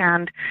the other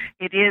hand,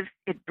 it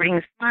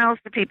brings smiles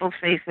to people's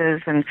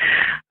faces and,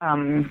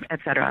 et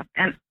cetera.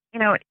 And,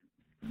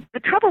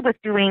 the trouble with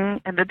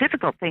and the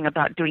difficult thing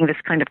about doing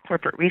this kind of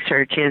corporate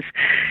research is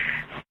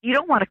you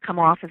don't want to come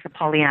off as a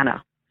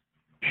Pollyanna.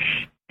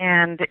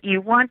 And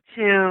you want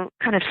to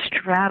kind of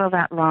straddle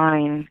that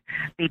line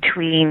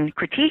between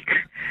critique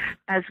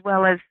as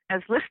well as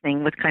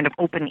listening with kind of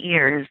open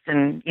ears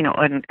and,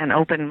 an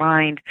open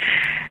mind.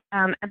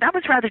 And that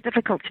was rather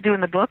difficult to do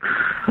in the book,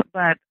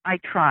 but I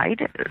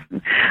tried.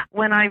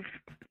 When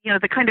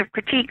the kind of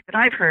critique that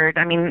I've heard,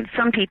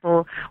 some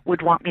people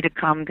would want me to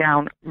come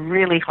down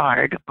really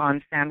hard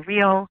on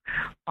Sanrio,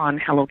 on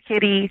Hello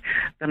Kitty,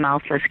 the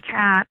mouthless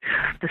cat,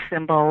 the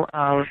symbol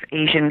of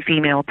Asian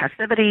female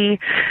passivity,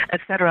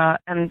 etc.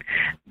 And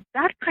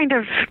that kind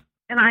of,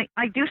 and I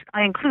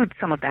include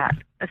some of that,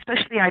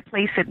 especially I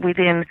place it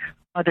within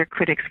other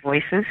critics'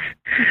 voices.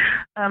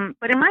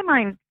 But in my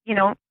mind,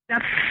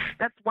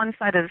 that's one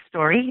side of the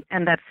story,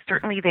 and that's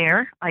certainly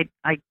there. I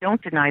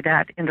don't deny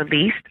that in the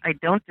least. I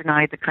don't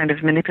deny the kind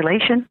of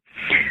manipulation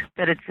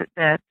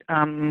that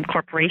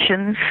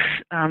corporations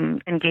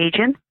engage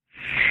in.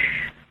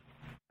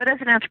 But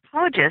as an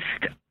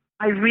anthropologist,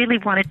 I really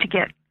wanted to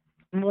get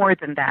more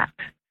than that.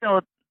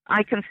 So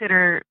I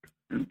consider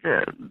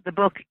the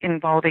book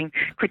involving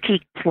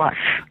critique plus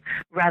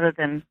rather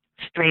than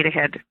straight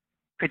ahead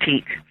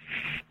critique.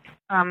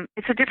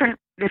 It's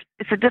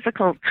a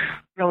difficult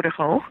road to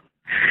hoe.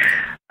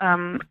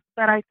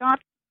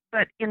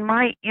 But in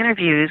my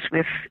interviews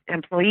with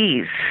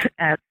employees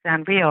at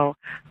Sanrio,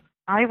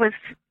 I was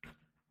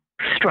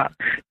struck,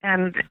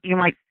 and you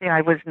might say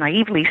I was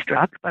naively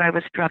struck, but I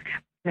was struck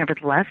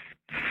nevertheless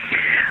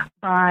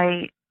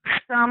by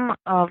some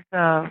of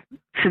the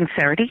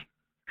sincerity.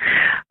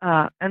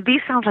 And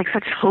these sound like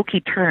such hokey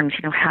terms,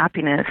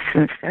 happiness,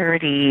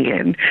 sincerity,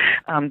 and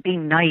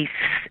being nice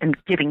and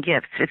giving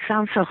gifts. It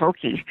sounds so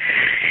hokey.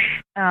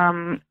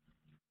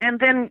 And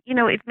then,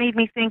 it made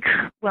me think,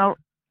 well,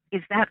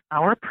 is that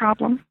our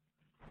problem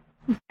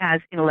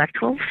as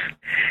intellectuals?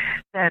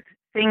 That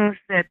things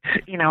that,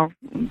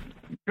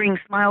 bring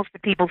smiles to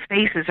people's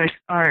faces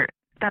are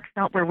that's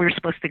not where we're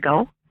supposed to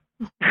go?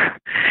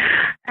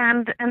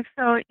 And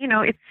so,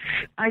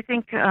 I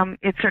think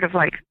it's sort of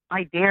like,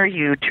 I dare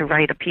you to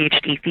write a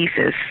PhD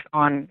thesis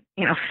on,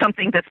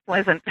 something that's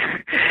pleasant.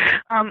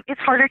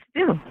 It's harder to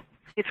do.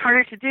 It's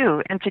harder to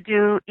do, and to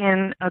do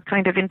in a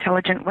kind of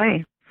intelligent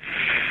way.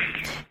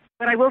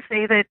 But I will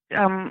say that,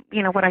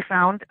 what I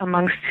found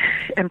amongst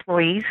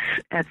employees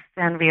at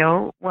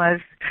Sanrio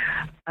was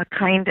a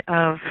kind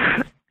of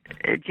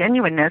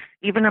genuineness,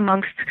 even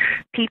amongst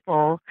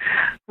people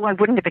who I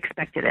wouldn't have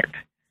expected it.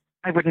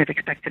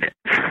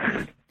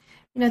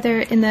 They're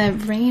in the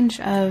range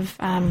of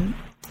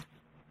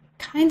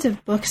kinds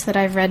of books that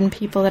I've read and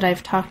people that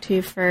I've talked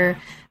to for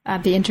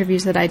the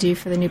interviews that I do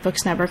for the New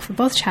Books Network for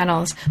both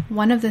channels.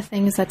 One of the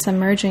things that's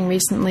emerging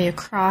recently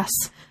across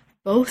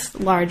both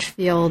large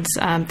fields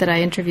that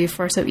I interview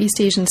for, so East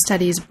Asian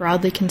Studies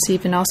broadly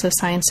conceived and also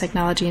Science,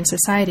 Technology, and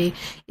Society,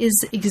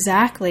 is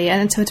exactly,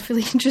 and so it's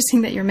really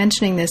interesting that you're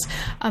mentioning this,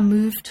 a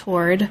move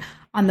toward,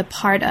 on the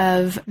part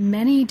of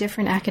many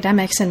different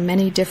academics in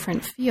many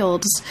different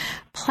fields,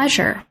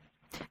 pleasure,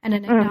 and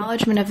an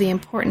acknowledgement of the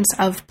importance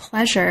of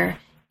pleasure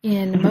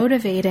in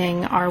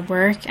motivating our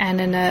work, and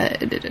in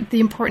the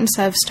importance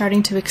of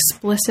starting to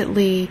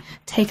explicitly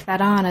take that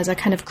on as a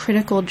kind of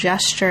critical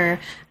gesture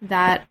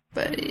that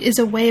is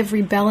a way of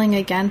rebelling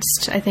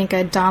against, I think,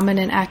 a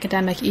dominant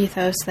academic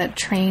ethos that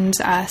trains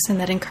us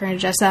and that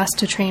encourages us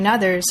to train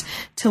others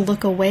to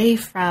look away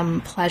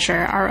from pleasure,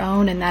 our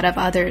own and that of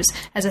others,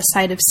 as a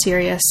site of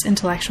serious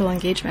intellectual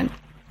engagement.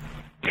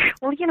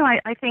 Well,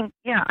 I think,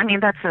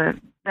 that's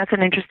that's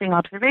an interesting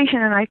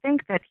observation, and I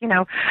think that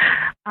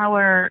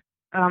our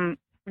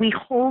we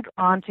hold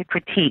on to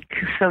critique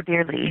so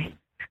dearly.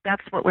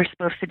 That's what we're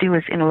supposed to do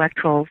as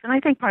intellectuals, and I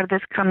think part of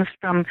this comes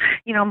from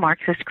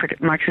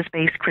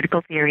Marxist-based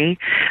critical theory,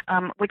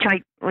 which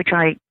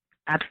I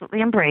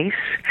absolutely embrace,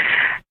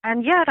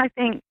 and yet I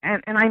think,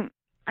 and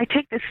I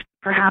take this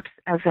perhaps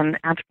as an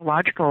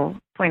anthropological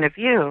point of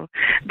view,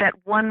 that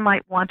one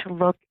might want to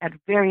look at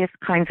various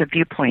kinds of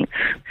viewpoints.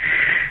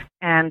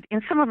 And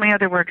in some of my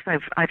other works,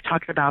 I've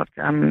talked about.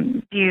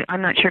 I'm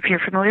not sure if you're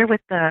familiar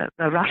with the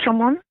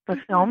Rashomon, the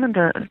film, and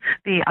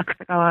the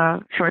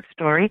Akutagawa short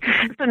story.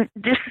 So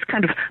just this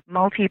kind of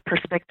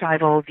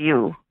multi-perspectival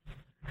view.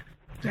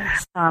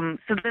 Yes.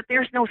 So that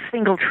there's no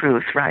single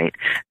truth, right?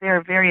 There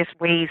are various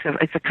ways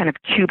it's a kind of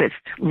cubist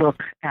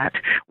look at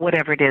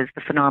whatever it is, the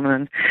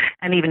phenomenon,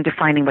 and even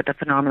defining what the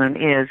phenomenon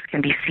is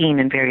can be seen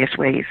in various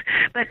ways.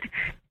 But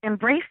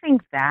embracing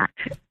that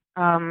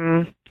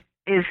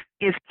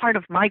is part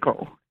of my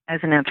goal as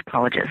an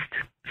anthropologist.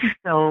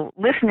 So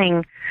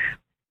listening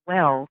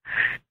well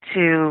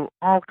to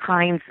all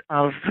kinds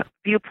of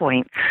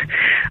viewpoints,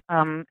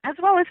 as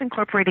well as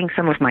incorporating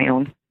some of my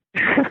own.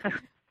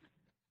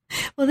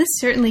 Well, this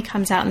certainly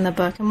comes out in the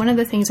book, and one of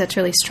the things that's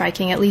really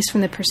striking, at least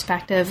from the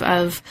perspective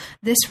of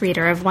this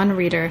reader, of one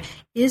reader,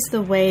 is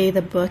the way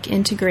the book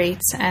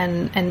integrates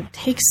and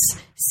takes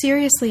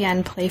seriously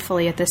and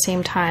playfully at the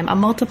same time a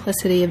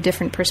multiplicity of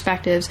different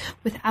perspectives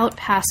without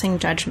passing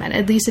judgment.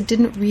 At least it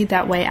didn't read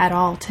that way at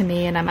all to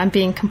me, and I'm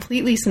being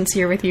completely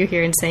sincere with you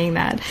here in saying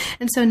that.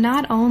 And so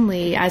not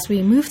only as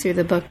we move through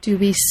the book do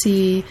we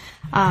see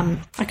a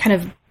kind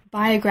of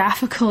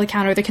biographical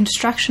account, or the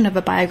construction of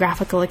a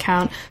biographical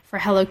account for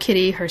Hello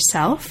Kitty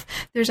herself.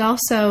 There's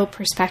also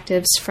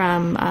perspectives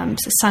from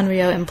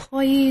Sanrio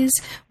employees.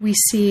 We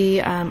see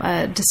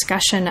a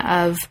discussion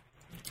of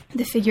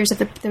the figures of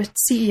the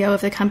CEO of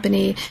the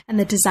company and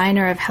the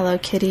designer of Hello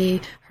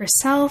Kitty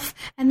herself.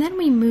 And then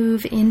we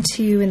move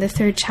into, in the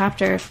third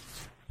chapter,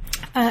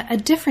 a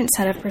different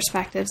set of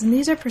perspectives. And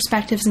these are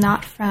perspectives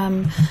not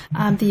from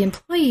the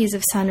employees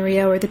of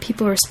Sanrio or the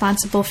people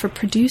responsible for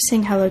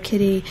producing Hello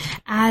Kitty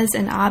as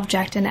an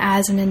object and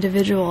as an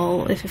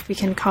individual, if we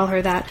can call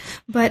her that,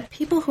 but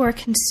people who are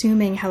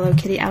consuming Hello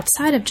Kitty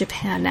outside of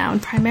Japan now,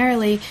 and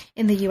primarily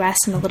in the US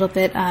and a little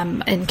bit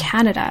in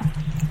Canada.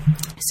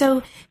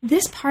 So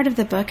this part of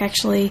the book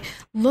actually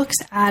looks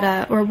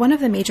at or one of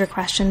the major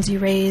questions you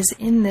raise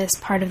in this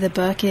part of the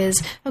book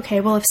is, okay,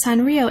 well, if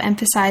Sanrio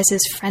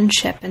emphasizes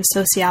friendship and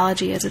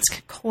sociology as its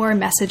core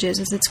messages,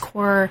 as its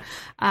core,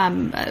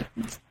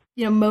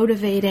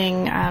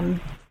 motivating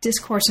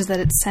discourses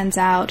that it sends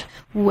out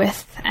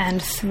with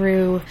and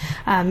through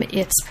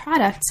its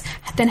products,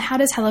 then how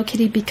does Hello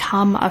Kitty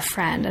become a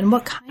friend? And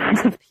what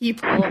kinds of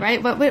people,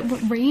 right?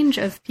 What range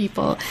of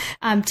people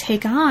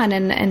take on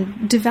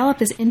and develop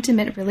this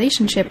intimate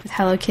relationship with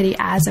Hello Kitty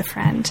as a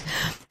friend?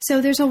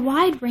 So there's a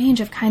wide range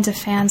of kinds of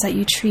fans that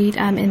you treat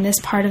in this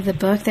part of the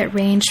book that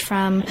range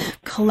from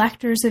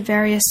collectors of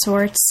various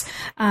sorts,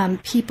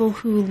 people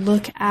who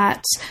look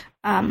at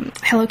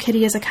Hello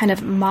Kitty is a kind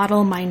of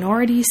model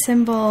minority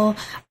symbol,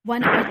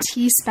 one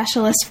IT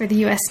specialist for the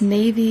U.S.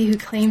 Navy who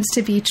claims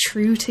to be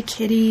true to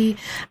Kitty,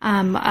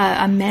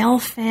 a male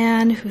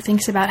fan who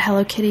thinks about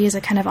Hello Kitty as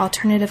a kind of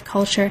alternative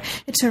culture.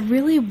 It's a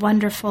really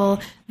wonderful,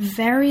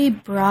 very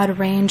broad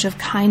range of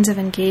kinds of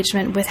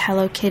engagement with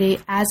Hello Kitty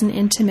as an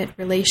intimate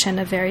relation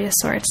of various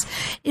sorts.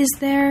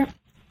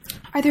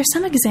 Are there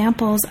some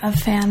examples of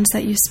fans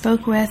that you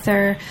spoke with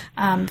or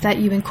that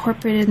you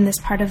incorporated in this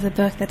part of the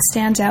book that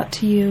stands out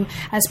to you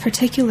as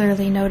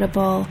particularly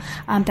notable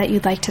that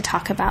you'd like to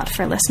talk about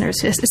for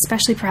listeners,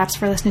 especially perhaps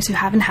for listeners who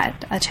haven't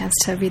had a chance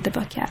to read the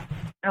book yet?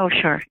 Oh,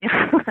 sure.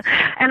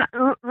 And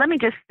let me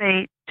just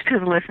say to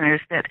the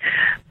listeners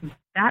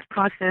that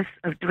process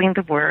of doing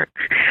the work,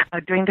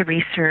 doing the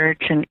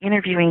research and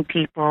interviewing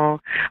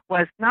people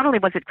was, not only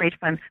was it great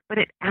fun, but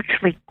it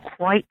actually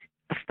quite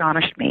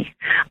astonished me.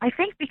 I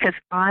think because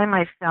I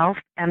myself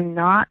am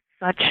not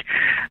such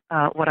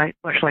what I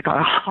like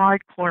a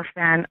hardcore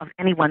fan of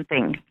any one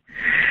thing.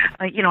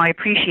 I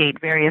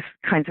appreciate various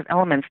kinds of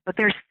elements, but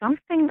there's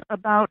something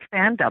about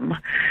fandom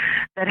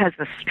that has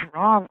a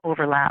strong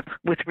overlap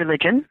with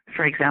religion,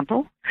 for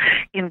example,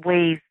 in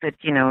ways that,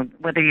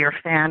 whether you're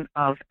a fan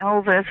of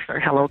Elvis or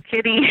Hello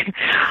Kitty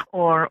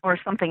or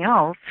something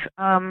else,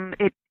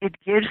 it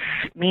gives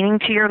meaning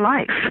to your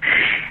life.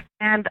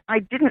 And I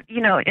didn't,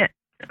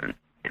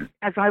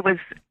 as I was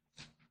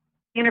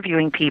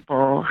interviewing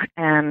people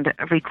and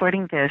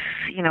recording this,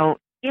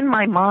 in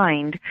my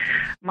mind,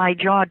 my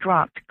jaw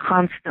dropped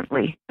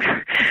constantly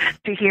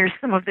to hear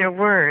some of their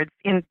words.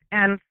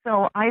 And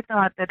so I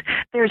thought that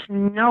there's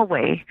no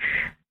way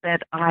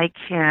that I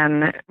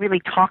can really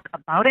talk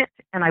about it,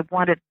 and I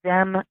wanted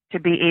them to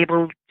be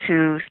able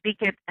to speak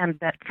it, and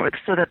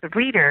so that the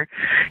reader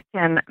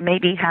can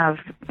maybe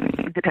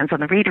depends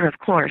on the reader, of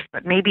course,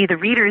 but maybe the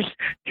reader's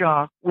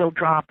jaw will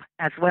drop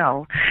as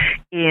well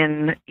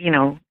in,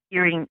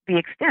 hearing the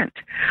extent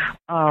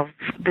of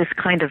this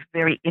kind of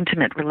very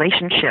intimate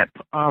relationship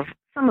of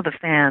some of the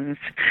fans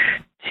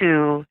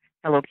to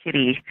Hello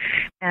Kitty.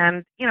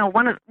 And,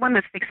 one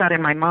that sticks out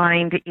in my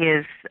mind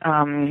is,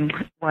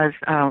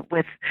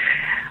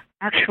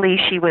 actually,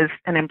 she was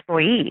an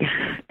employee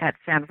at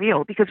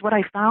Sanrio, because what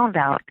I found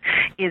out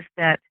is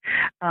that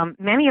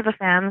many of the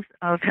fans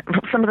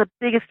some of the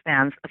biggest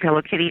fans of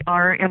Hello Kitty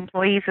are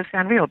employees of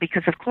Sanrio,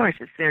 because, of course,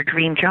 it's their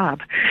dream job.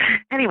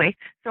 Anyway,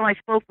 so I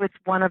spoke with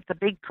one of the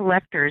big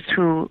collectors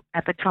who,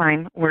 at the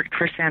time, worked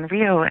for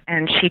Sanrio,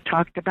 and she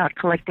talked about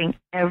collecting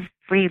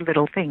every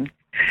little thing.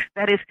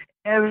 That is,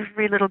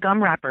 every little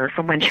gum wrapper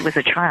from when she was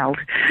a child,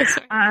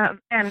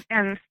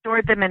 and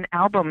stored them in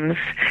albums,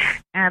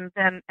 and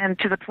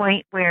to the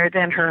point where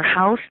then her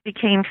house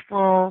became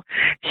full.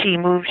 She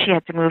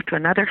had to move to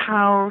another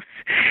house,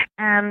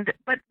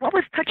 but what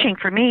was touching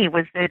for me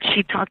was that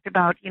she talked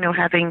about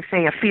having,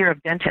 say, a fear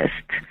of dentists,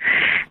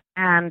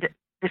 and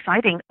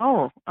deciding,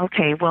 oh,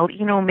 okay, well,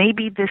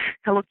 maybe this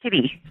Hello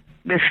Kitty,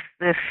 this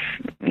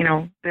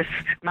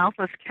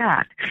mouthless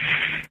cat,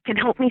 can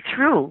help me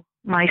through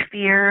my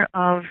fear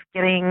of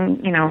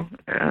getting,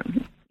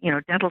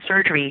 dental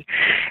surgery.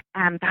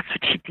 And that's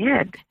what she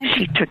did.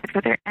 She took it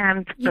with her,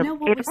 and it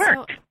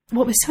worked.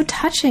 What was so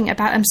touching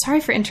about, I'm sorry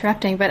for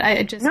interrupting, but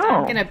I'm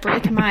going to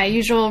break my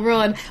usual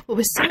rule. And what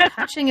was so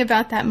touching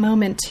about that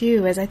moment,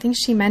 too, is I think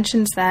she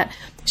mentions that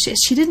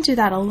she didn't do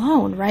that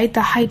alone, right?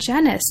 The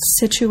hygienist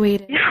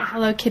situated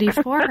Hello Kitty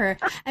for her.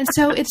 And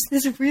so it's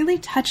this really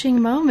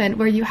touching moment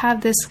where you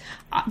have this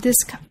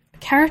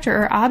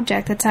character or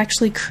object that's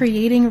actually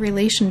creating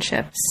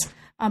relationships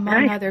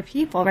among other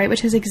people, right?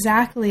 Which is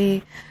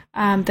exactly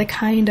the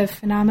kind of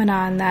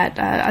phenomenon that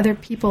other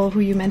people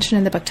who you mentioned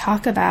in the book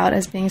talk about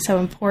as being so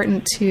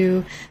important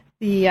to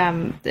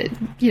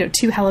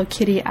to Hello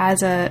Kitty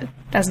as an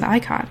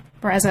icon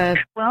or as a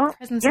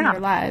presence in their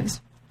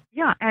lives.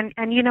 Yeah, and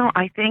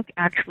I think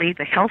actually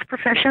the health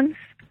professions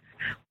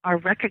are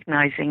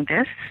recognizing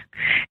this,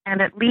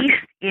 and at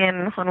least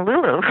in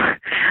Honolulu,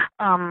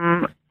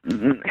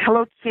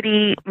 Hello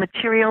Kitty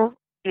material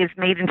is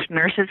made into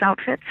nurses'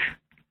 outfits,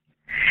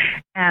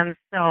 and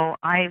so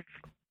I've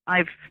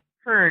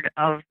heard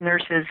of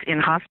nurses in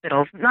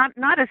hospitals,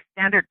 not as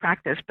standard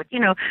practice, but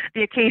the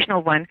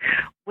occasional one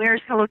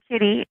wears Hello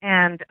Kitty,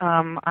 and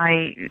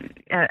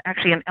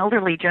actually an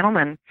elderly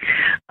gentleman,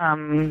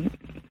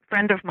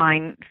 friend of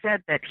mine,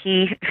 said that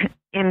he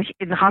in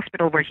the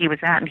hospital where he was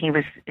at, and he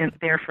was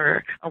there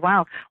for a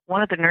while,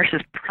 one of the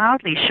nurses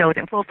proudly showed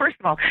him. Well, first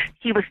of all,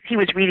 he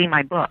was reading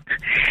my book,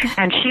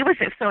 and she was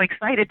so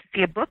excited to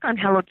see a book on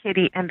Hello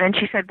Kitty, and then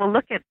she said, well,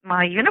 look at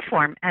my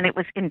uniform, and it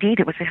was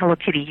a Hello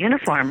Kitty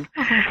uniform.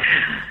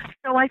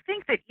 So I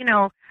think that,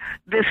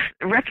 this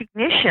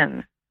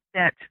recognition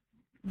that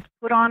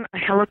put on a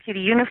Hello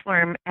Kitty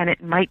uniform and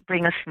it might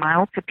bring a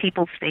smile to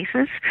people's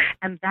faces,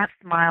 and that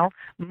smile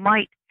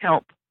might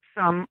help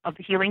some of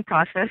the healing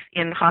process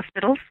in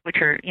hospitals, which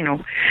are,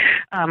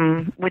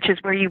 which is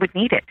where you would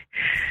need it.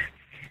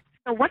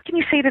 So what can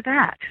you say to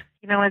that?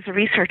 As a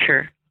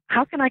researcher,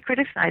 how can I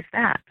criticize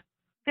that?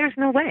 There's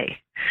no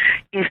way.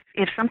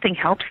 If something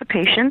helps the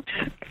patient,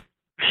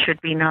 should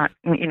we not,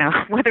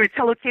 whether it's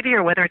Hello Kitty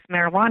or whether it's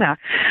marijuana,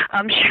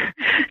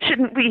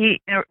 shouldn't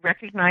we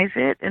recognize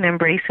it and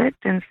embrace it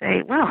and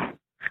say,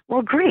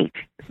 well, great.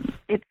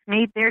 It's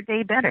made their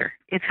day better.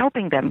 It's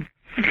helping them.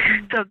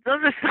 So those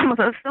are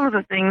some of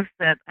the things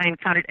that I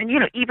encountered. And,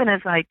 even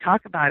as I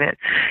talk about it,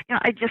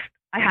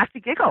 I have to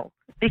giggle,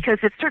 because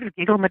it's sort of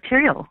giggle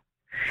material.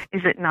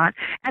 Is it not?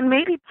 And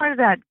maybe part of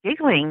that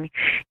giggling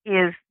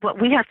is what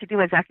we have to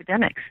do as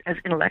academics, as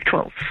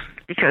intellectuals,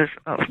 because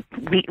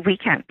we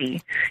can't be,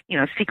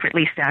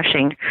 secretly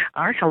stashing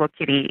our Hello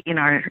Kitty in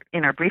our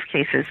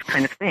briefcases,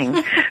 kind of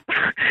thing.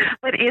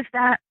 But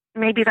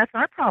maybe that's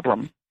our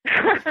problem.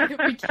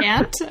 We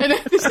can't.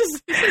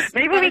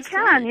 Maybe we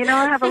can,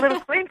 have a little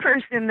coin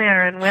purse in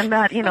there, and when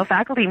that,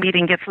 faculty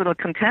meeting gets a little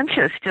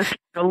contentious, just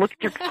go look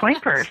at your coin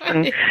purse,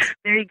 and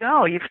there you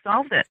go. You've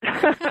solved it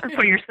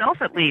for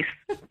yourself, at least.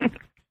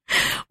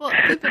 Well,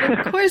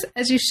 but of course,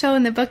 as you show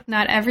in the book,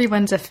 not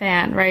everyone's a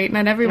fan, right?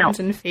 Not everyone's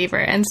in favor.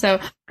 And so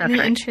in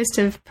the interest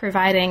of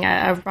providing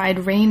a wide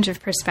range of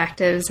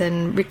perspectives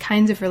and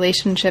kinds of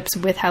relationships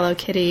with Hello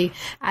Kitty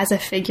as a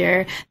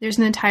figure, there's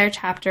an entire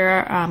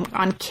chapter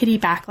on kitty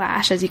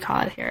backlash, as you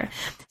call it here.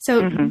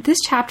 So this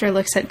chapter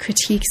looks at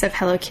critiques of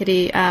Hello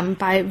Kitty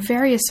by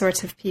various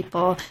sorts of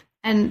people,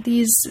 and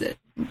these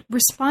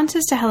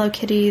responses to Hello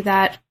Kitty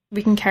that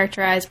we can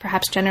characterize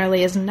perhaps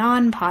generally as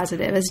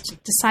non-positive, as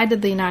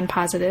decidedly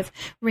non-positive,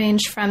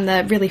 range from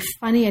the really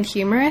funny and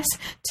humorous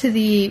to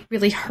the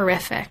really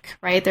horrific,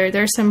 right?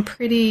 There's some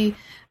pretty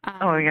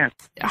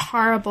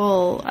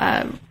horrible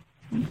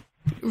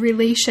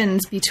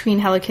relations between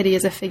Hello Kitty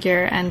as a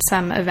figure and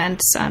some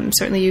events.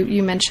 Certainly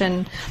you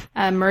mentioned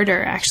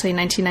murder, actually, in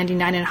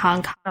 1999 in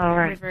Hong Kong,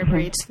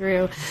 reverberates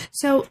through.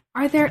 So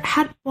how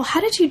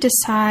did you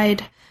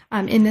decide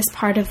in this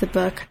part of the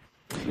book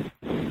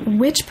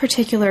which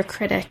particular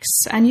critics,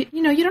 and you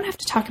don't have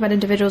to talk about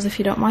individuals if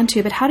you don't want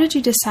to, but how did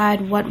you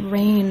decide what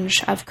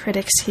range of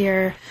critics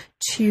here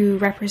to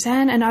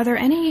represent? And are there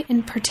any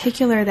in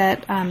particular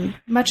that,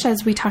 much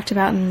as we talked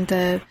about in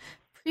the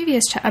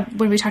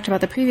when we talked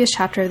about the previous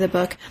chapter of the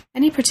book,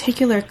 any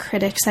particular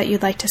critics that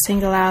you'd like to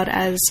single out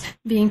as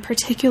being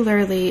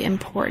particularly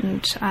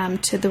important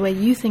to the way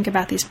you think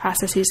about these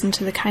processes and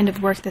to the kind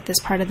of work that this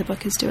part of the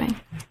book is doing?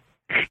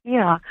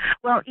 Yeah,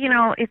 well,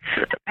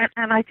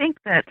 and I think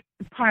that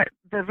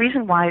the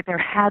reason why there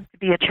had to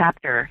be a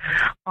chapter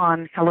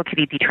on Hello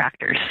Kitty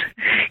detractors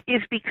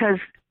is because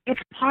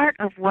it's part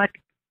of what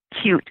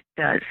cute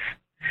does.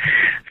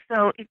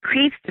 So it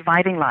creates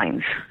dividing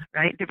lines,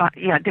 right?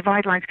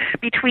 Divide lines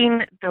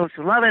between those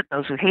who love it,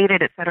 those who hate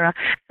it, etc.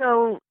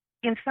 So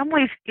in some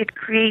ways, it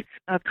creates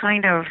a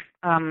kind of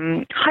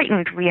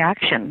heightened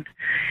reaction,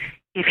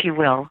 if you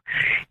will.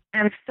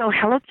 And so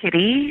Hello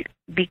Kitty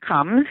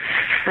becomes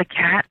the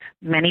cat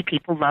many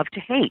people love to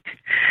hate.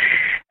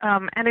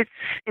 And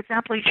it's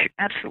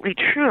absolutely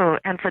true.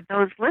 And for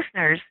those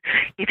listeners,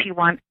 if you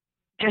want,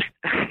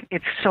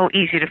 it's so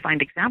easy to find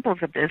examples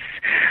of this.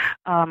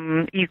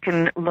 You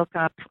can go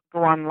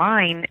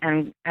online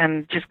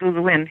and just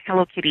Google in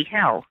Hello Kitty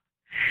hell.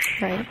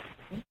 Right.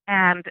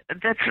 And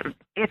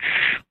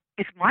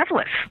it's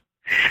marvelous.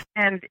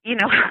 And,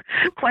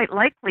 quite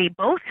likely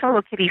both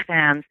Hello Kitty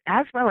fans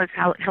as well as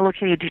Hello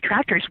Kitty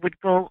detractors would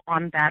go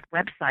on that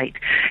website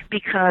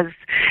because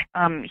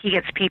he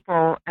gets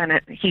people, and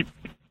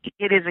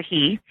it is a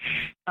he,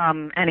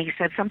 and he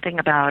said something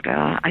about,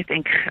 I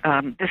think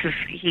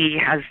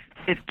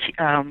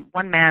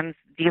one man's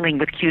dealing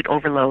with cute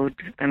overload,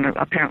 and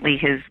apparently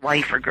his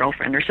wife or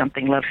girlfriend or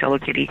something loves Hello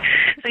Kitty,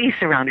 so he's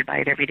surrounded by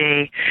it every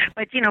day.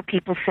 But,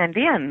 people send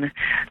in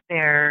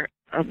their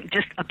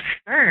just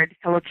absurd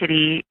Hello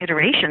Kitty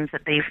iterations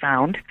that they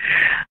found,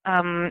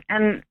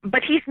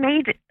 but he's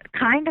made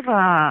kind of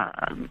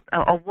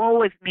a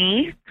woe is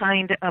me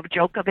kind of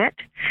joke of it,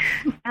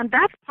 and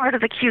that's part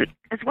of the cute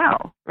as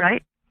well,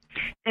 right?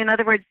 In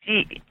other words,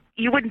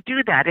 you wouldn't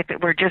do that if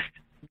it were just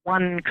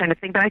one kind of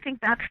thing, but I think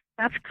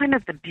that's kind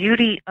of the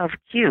beauty of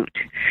cute,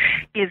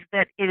 is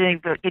that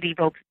it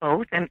evokes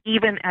both, and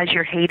even as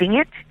you're hating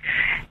it,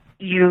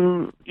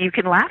 you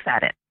can laugh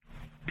at it.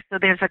 So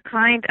there's a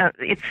kind of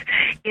it's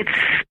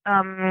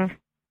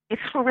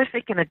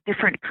horrific in a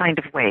different kind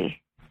of way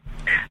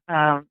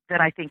that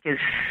I think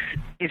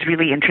is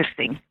really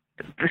interesting.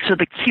 So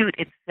the cute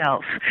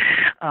itself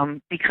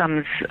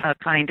becomes a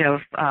kind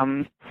of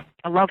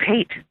a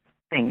love-hate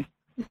thing.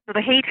 So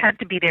the hate had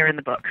to be there in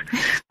the book.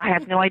 I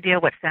have no idea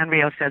what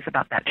Sanrio says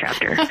about that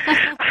chapter.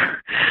 I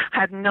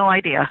had no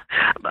idea,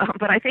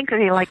 but I think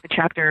they like the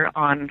chapter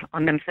on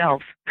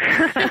themselves.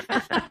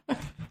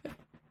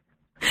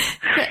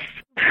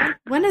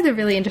 One of the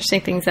really interesting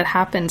things that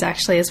happens,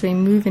 actually, as we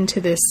move into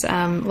this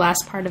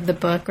last part of the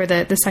book, or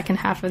the second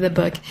half of the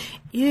book,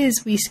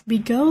 is we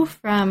go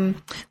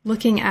from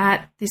looking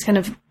at these kind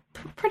of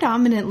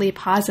predominantly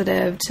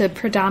positive to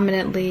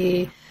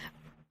predominantly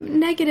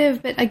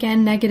negative, but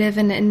again, negative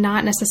and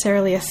not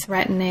necessarily a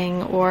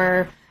threatening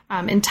or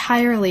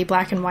entirely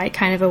black and white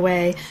kind of a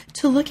way,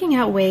 to looking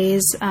at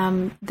ways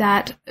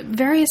that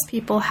various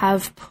people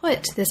have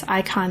put this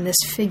icon, this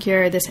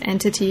figure, this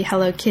entity,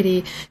 Hello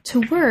Kitty, to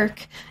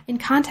work in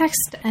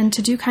context and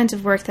to do kinds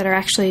of work that are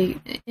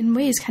actually, in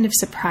ways, kind of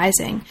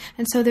surprising.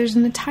 And so there's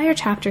an entire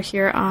chapter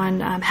here on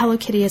Hello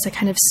Kitty as a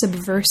kind of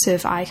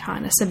subversive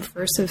icon, a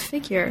subversive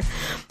figure.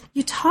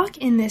 You talk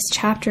in this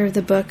chapter of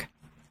the book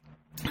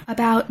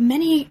about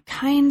many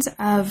kinds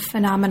of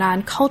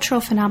phenomenon, cultural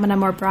phenomena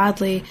more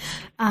broadly,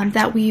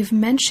 that we've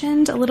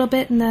mentioned a little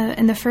bit in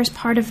the first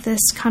part of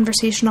this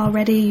conversation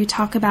already. You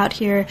talk about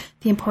here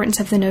the importance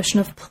of the notion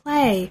of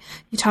play.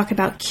 You talk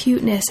about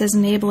cuteness as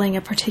enabling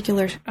a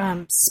particular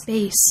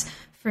space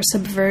for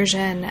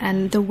subversion,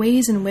 and the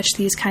ways in which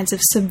these kinds of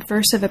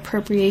subversive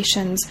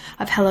appropriations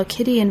of Hello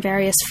Kitty in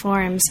various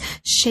forms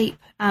shape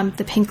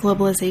the pink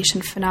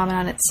globalization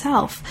phenomenon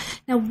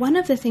itself. Now, one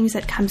of the things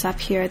that comes up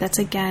here that's,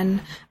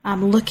 again,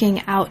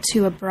 looking out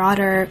to a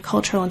broader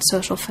cultural and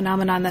social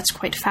phenomenon that's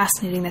quite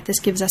fascinating, that this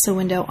gives us a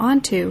window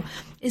onto,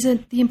 is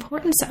the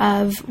importance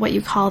of what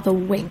you call the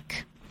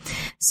wink.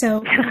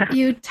 So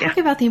you talk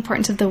about the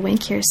importance of the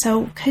wink here.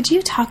 So could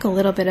you talk a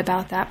little bit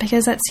about that?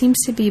 Because that seems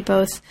to be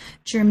both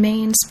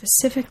germane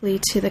specifically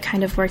to the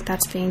kind of work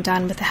that's being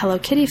done with the Hello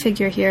Kitty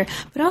figure here,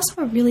 but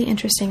also a really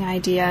interesting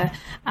idea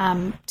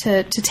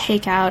to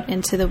take out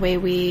into the way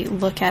we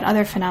look at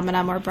other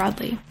phenomena more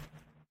broadly.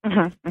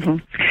 Mm-hmm, mm-hmm.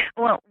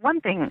 Well, one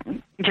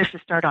thing, just to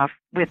start off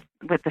with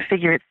the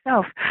figure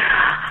itself,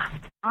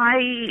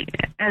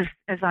 as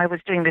I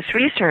was doing this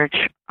research,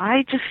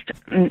 I just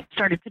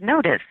started to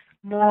notice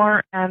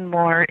more and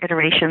more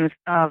iterations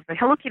of the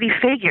Hello Kitty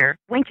figure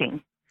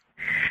winking.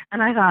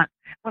 And I thought,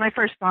 when I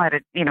first saw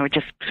it, it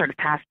just sort of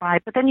passed by,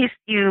 but then you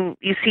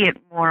see it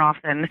more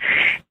often,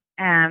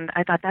 and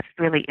I thought that's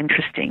really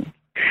interesting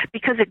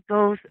because it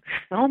goes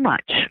so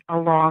much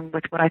along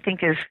with what I think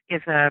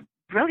is a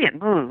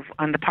brilliant move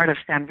on the part of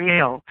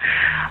Sanrio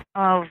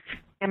of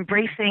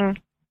embracing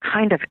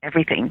kind of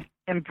everything,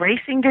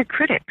 embracing their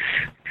critics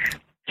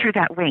through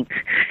that wink.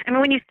 And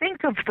when you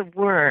think of the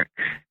work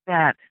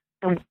that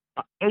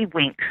a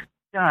wink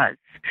does,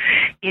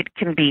 it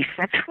can be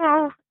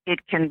sexual,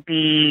 it can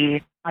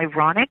be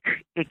ironic,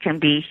 it can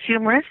be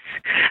humorous,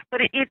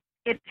 but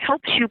it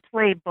helps you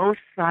play both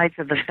sides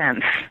of the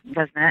fence,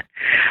 doesn't it?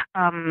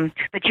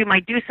 That you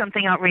might do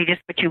something outrageous,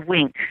 but you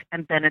wink,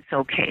 and then it's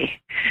okay.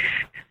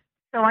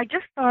 So I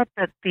just thought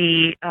that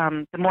the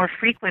more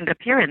frequent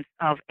appearance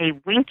of a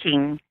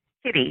winking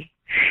kitty,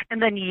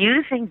 and then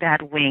using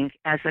that wink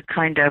as a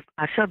kind of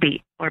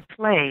asabi or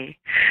play,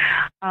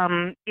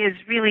 is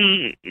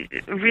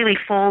really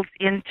folds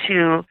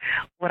into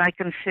what I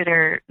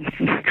consider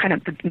kind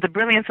of the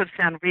brilliance of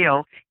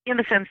Sanrio, in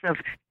the sense of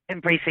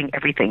embracing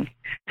everything.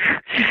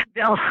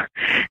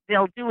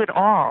 They'll do it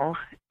all,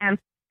 and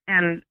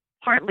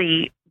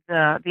partly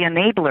the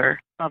enabler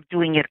of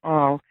doing it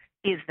all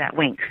is that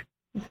wink.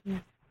 Mm-hmm.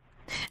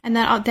 And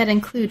that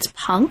includes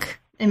punk,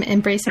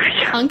 embracing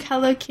punk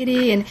Hello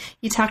Kitty, and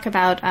you talk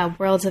about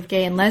worlds of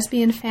gay and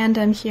lesbian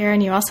fandom here,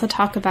 and you also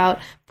talk about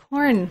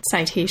porn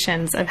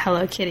citations of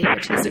Hello Kitty,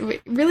 which is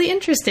really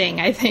interesting,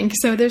 I think.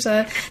 So there's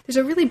a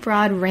really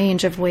broad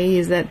range of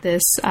ways that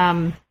this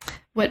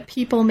what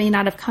people may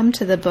not have come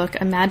to the book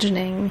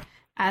imagining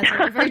as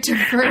a very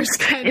diverse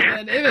kind of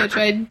an image,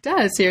 right?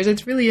 Does here. So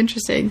it's really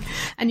interesting.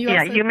 And you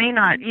may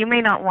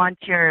not want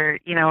your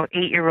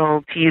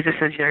 8-year-old to use this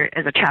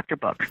as a chapter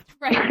book,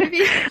 right?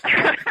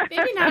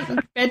 Maybe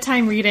not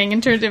bedtime reading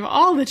in terms of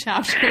all the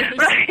chapters,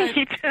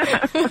 right?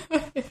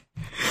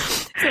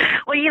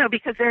 Well,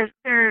 because there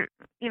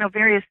are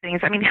various things.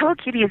 I mean, Hello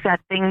Kitty is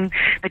that thing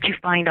that you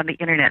find on the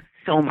internet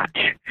so much,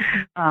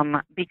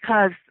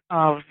 because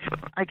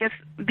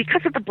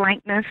of the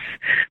blankness,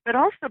 but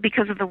also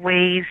because of the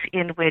ways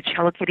in which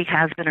Hello Kitty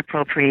has been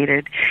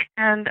appropriated.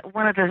 And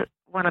one of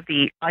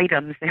the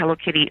items, the Hello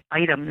Kitty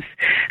items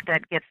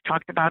that gets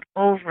talked about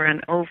over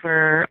and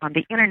over on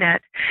the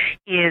internet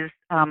is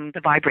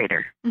the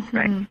vibrator, mm-hmm.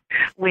 right?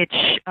 Which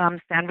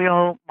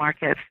Sanrio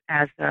markets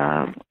as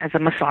a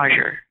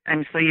massager,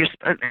 and so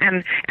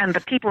and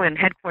the people in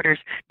headquarters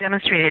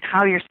demonstrated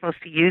how you're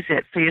supposed to use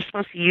it. So you're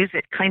supposed to use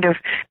it kind of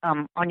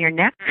on your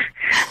neck,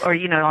 or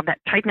on that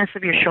tightness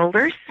of your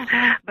shoulders.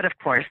 Uh-huh. But of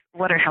course,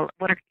 what are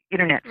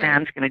internet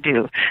fans going to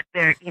do?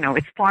 They're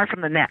it's far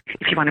from the neck,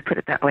 if you want to put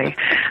it that way.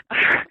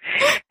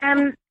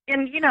 And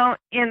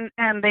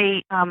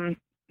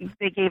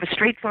they gave a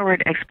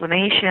straightforward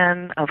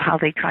explanation of how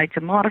they tried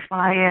to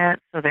modify it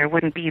so there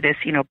wouldn't be this,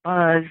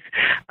 buzz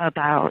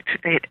about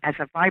it as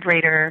a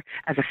vibrator,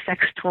 as a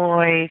sex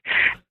toy.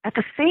 At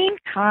the same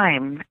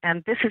time,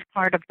 and this is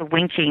part of the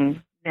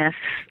winkingness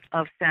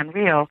of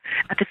Sanrio,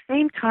 at the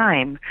same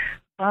time,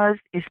 buzz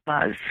is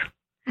buzz.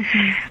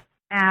 Mm-hmm.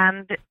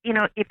 And,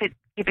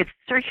 if it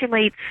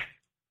circulates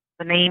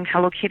the name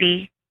Hello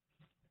Kitty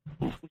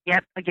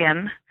yet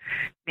again,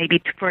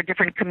 maybe for a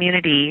different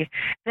community,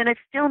 then it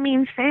still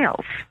means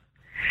sales.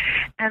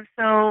 And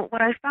so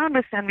what I found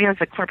with Sanrio as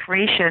a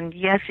corporation,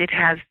 yes, it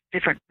has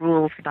different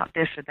rules about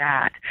this or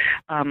that.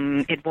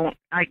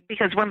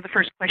 Because one of the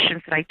first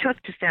questions that I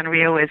took to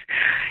Sanrio is,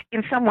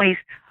 in some ways,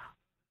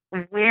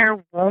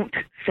 where won't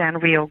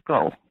Sanrio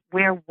go?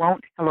 Where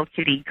won't Hello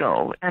Kitty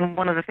go? And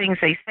one of the things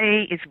they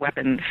say is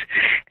weapons.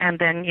 And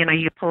then,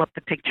 you pull up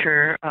the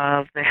picture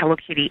of the Hello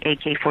Kitty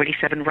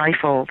AK-47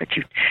 rifle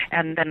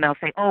and then they'll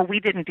say, oh, we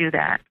didn't do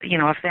that.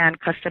 A fan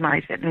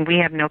customized it, and we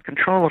have no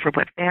control over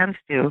what fans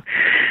do.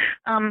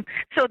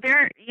 So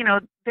they're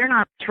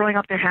not throwing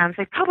up their hands.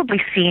 They've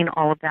probably seen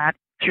all of that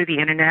through the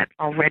internet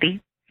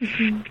already.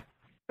 Mm-hmm.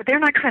 But they're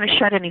not trying to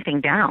shut anything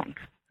down.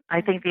 I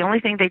think the only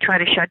thing they try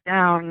to shut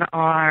down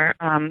are,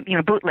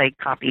 bootleg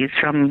copies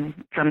from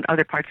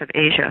other parts of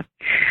Asia.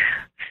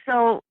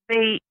 So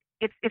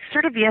it's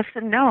sort of yes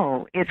and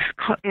no. It's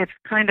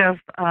kind of,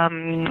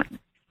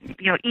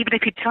 even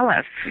if you tell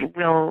us,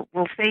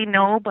 we'll say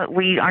no, but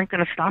we aren't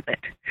going to stop it.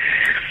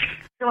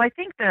 So I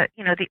think that,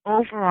 the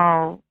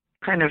overall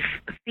kind of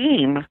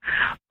theme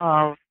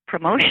of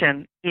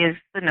promotion is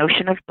the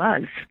notion of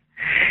buzz,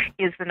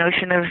 is the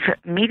notion of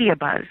media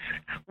buzz,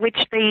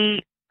 which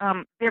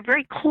they're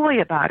very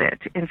coy about it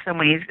in some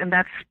ways, and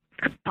that's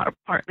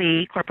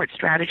partly corporate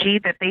strategy,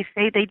 that they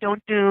say they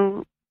don't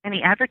do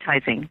any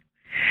advertising.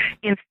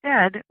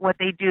 Instead, what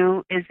they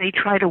do is they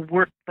try to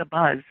work the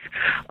buzz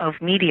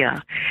of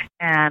media.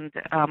 And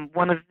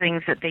one of the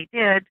things that they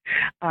did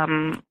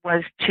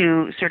was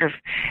to sort of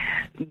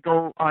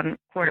go on,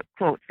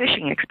 quote,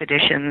 fishing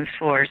expeditions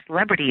for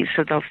celebrities.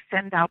 So they'll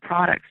send out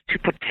products to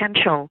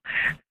potential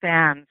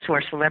fans who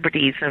are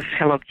celebrities of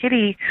Hello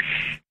Kitty.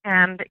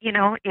 And,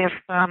 if,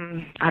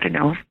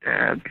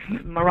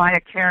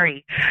 Mariah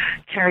Carey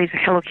carries a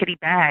Hello Kitty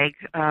bag,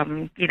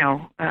 in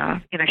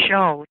a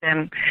show,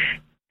 then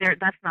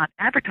that's not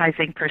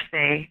advertising per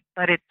se,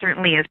 but it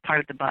certainly is part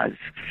of the buzz.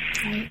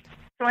 Right.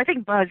 So I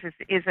think buzz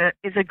is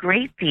a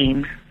great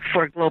theme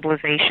for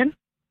globalization,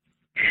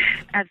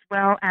 as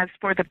well as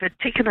for the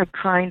particular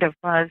kind of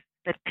buzz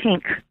that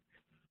Pink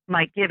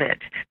might give it.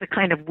 The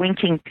kind of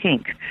winking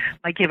Pink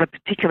might give a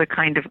particular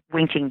kind of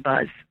winking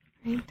buzz.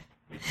 Right.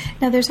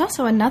 Now, there's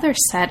also another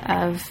set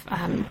of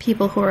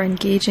people who are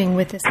engaging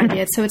with this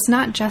idea. So it's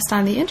not just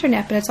on the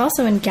internet, but it's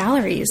also in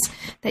galleries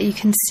that you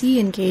can see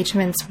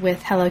engagements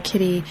with Hello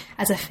Kitty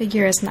as a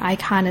figure, as an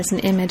icon, as an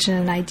image, and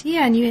an idea.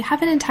 And you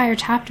have an entire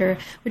chapter,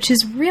 which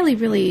is really,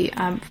 really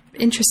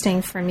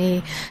interesting for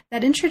me,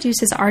 that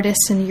introduces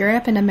artists in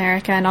Europe and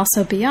America and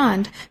also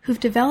beyond who've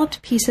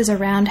developed pieces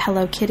around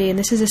Hello Kitty. And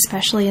this is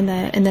especially in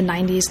the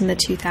 90s and the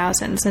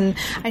 2000s. And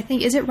I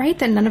think, is it right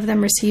that none of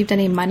them received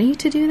any money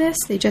to do this?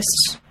 They just...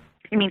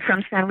 You mean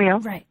from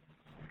Sanrio? Right.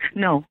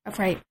 No.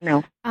 Right.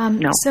 No.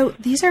 No. So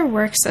these are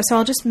works. So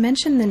I'll just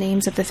mention the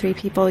names of the three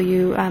people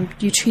you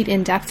treat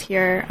in depth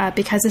here,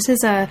 because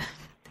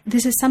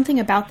this is something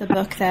about the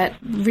book that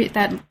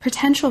that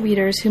potential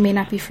readers who may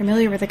not be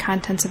familiar with the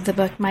contents of the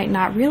book might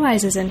not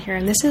realize is in here.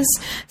 And this is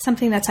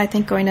something that's, I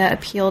think, going to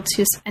appeal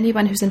to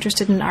anyone who's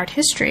interested in art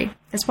history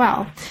as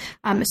well.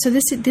 So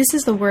this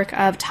is the work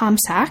of Tom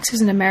Sachs,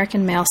 who's an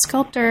American male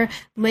sculptor,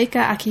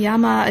 Leika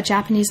Akiyama, a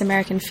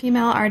Japanese-American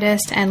female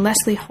artist, and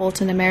Leslie Holt,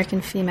 an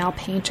American female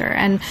painter.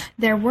 And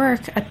their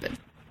work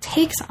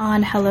takes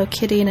on Hello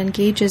Kitty and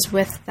engages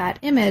with that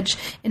image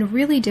in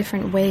really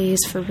different ways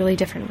for really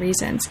different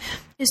reasons.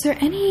 Is there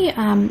any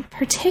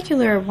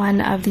particular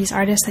one of these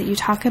artists that you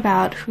talk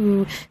about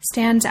who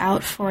stands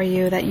out for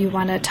you that you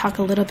want to talk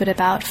a little bit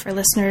about for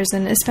listeners,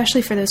 and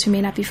especially for those who may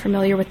not be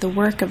familiar with the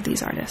work of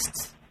these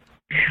artists?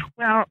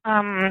 Well,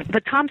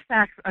 the Tom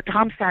Sachs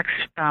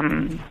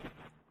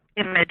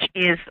image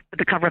is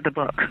the cover of the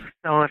book.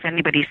 So if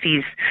anybody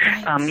sees,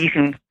 you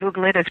can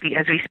Google it as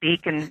we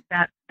speak, and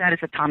that is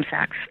a Tom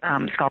Sachs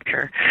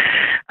sculpture.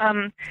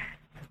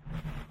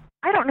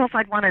 I don't know if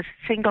I'd want to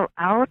single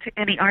out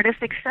any artist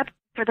except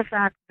for the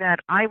fact that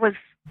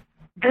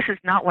this is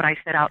not what I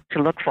set out to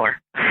look for.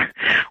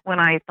 When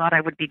I thought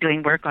I would be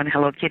doing work on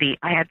Hello Kitty,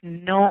 I had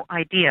no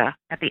idea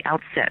at the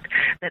outset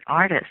that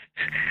artists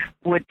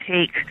would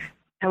take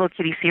Hello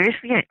Kitty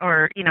seriously,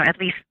 or, at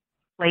least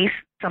place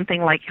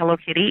something like Hello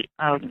Kitty,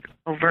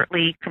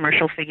 overtly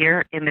commercial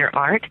figure, in their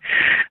art.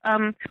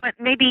 But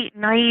maybe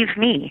naive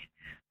me.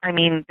 I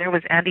mean, there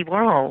was Andy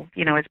Warhol,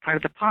 as part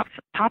of the pop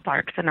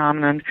art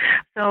phenomenon.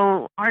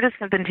 So artists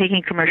have been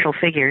taking commercial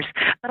figures.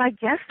 But I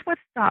guess what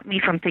stopped me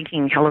from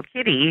thinking Hello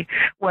Kitty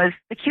was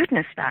the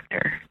cuteness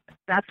factor.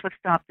 That's what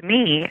stopped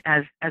me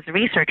as a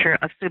researcher,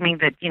 assuming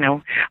that,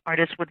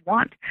 artists would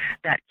want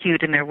that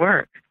cute in their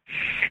work.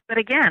 But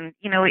again,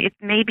 it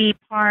may be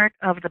part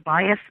of the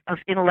bias of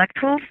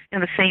intellectuals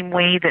in the same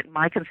way that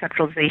my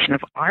conceptualization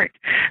of art,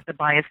 the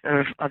bias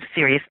of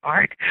serious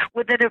art,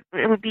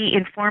 it would be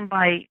informed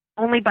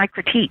only by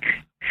critique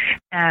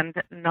and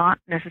not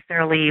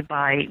necessarily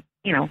by,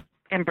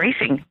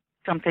 embracing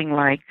something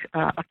like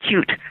a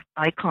cute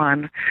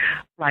icon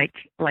like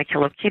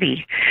Hello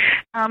Kitty.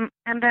 And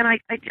then I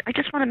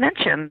just want to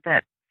mention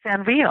that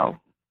Sanrio,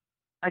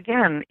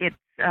 again,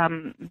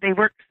 they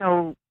work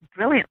so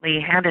brilliantly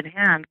hand in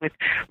hand with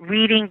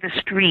reading the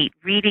street,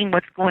 reading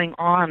what's going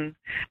on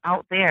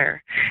out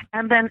there,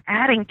 and then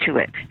adding to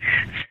it.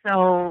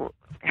 So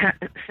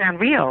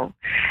Sanrio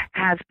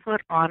has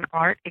put on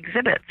art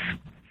exhibits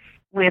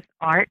with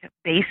art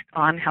based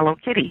on Hello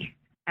Kitty,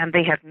 and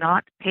they have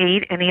not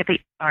paid any of the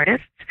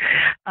artists.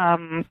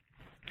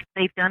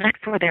 They've done it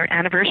for their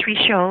anniversary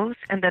shows,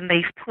 and then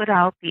they've put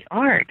out the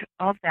art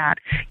of that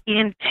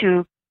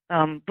into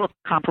book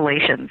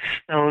compilations.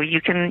 So you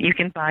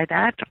can buy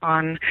that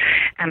on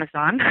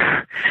Amazon.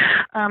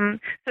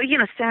 So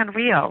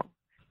Sanrio,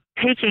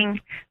 taking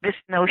this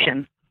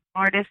notion,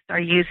 artists are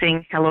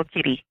using Hello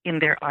Kitty in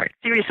their art.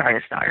 Serious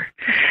artists are.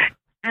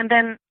 And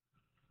then,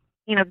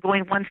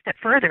 going one step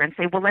further and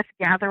say, well, let's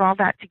gather all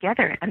that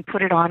together and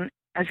put it on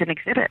as an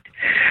exhibit,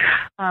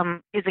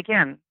 is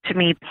again, to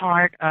me,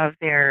 part of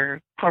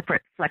their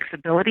corporate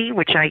flexibility,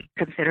 which I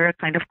consider a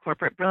kind of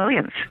corporate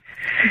brilliance.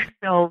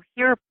 So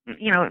here,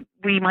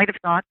 we might have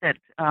thought that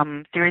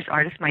serious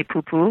artists might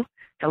poo-poo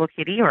Hello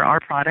Kitty or our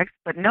products,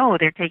 but no,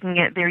 they're taking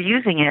it, they're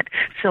using it,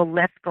 so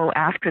let's go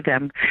after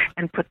them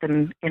and put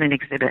them in an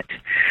exhibit.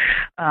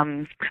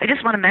 I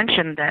just want to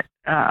mention that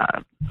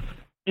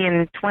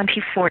in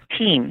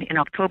 2014, in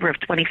October of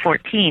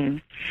 2014,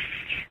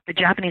 the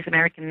Japanese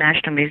American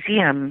National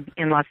Museum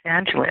in Los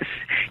Angeles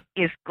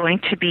is going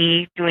to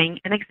be doing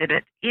an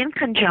exhibit in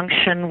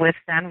conjunction with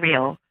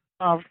Sanrio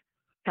of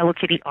Hello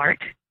Kitty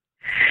art.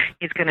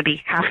 Is going to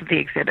be half of the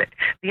exhibit.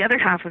 The other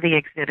half of the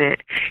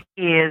exhibit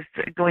is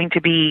going to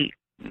be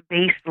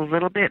based a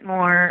little bit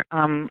more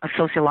a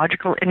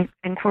sociological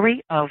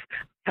inquiry of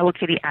Hello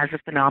Kitty as a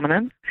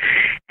phenomenon,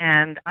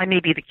 and I may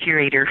be the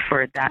curator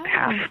for that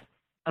half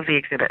of the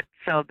exhibit.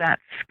 So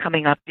that's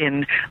coming up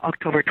in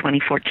October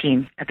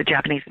 2014 at the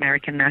Japanese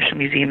American National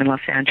Museum in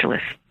Los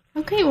Angeles.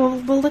 Okay, well,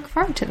 we'll look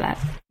forward to that.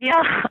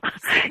 Yeah.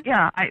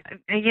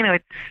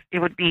 It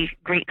would be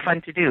great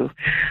fun to do.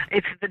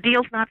 The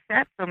deal's not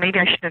set, so maybe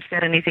I shouldn't have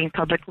said anything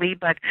publicly,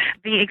 but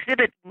the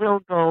exhibit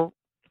will go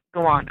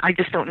on. I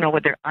just don't know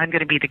whether I'm going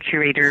to be the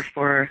curator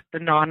for the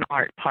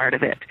non-art part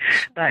of it,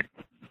 but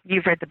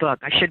you've read the book.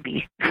 I should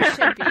be. You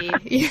should be.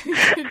 You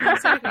should be,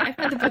 exactly. I've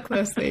read the book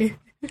closely.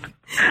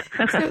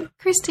 So,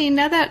 Christine,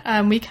 now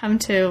that we come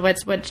to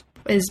what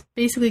is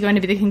basically going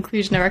to be the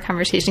conclusion of our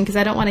conversation, because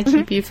I don't want to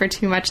keep you for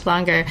too much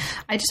longer,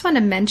 I just want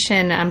to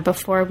mention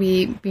before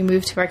we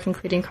move to our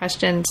concluding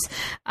questions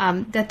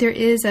that there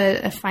is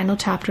a final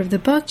chapter of the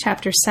book,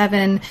 Chapter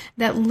 7,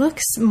 that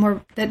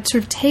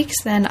sort of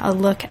takes then a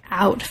look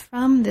out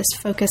from this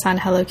focus on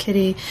Hello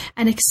Kitty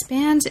and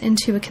expands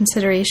into a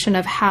consideration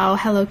of how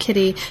Hello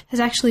Kitty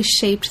has actually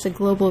shaped the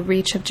global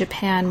reach of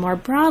Japan more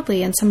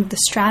broadly and some of the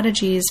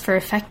strategies for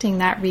affecting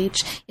that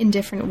reach in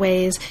different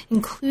ways,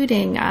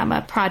 including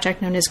a project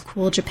known as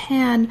Cool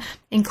Japan,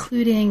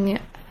 including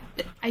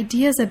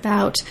ideas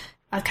about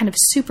a kind of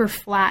super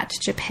flat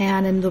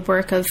Japan and the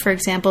work of, for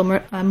example,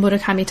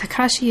 Murakami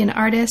Takashi, an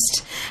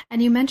artist.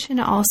 And you mention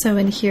also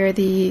in here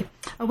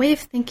a way of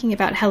thinking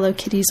about Hello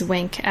Kitty's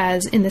wink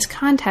as, in this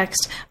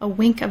context, a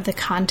wink of the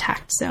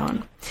contact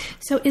zone.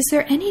 So is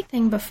there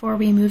anything before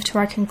we move to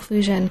our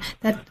conclusion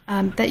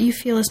that you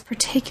feel is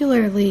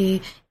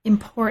particularly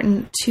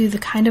important to the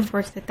kind of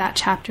work that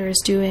chapter is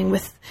doing,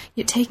 with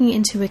taking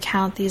into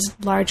account these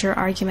larger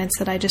arguments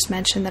that I just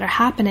mentioned that are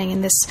happening in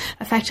this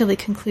effectively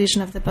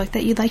conclusion of the book,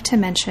 that you'd like to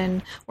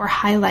mention or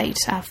highlight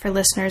for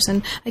listeners,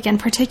 and again,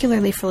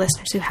 particularly for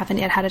listeners who haven't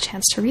yet had a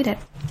chance to read it?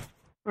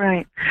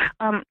 Right.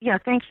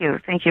 Thank you.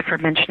 Thank you for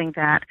mentioning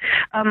that.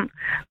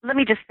 Let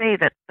me just say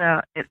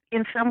that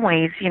in some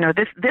ways,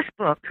 this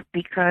book,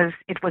 because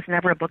it was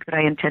never a book that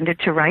I intended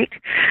to write,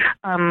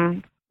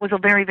 was a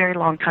very, very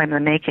long time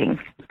in the making.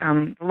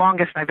 The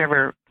longest I've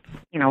ever,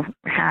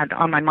 had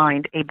on my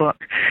mind a book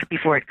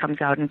before it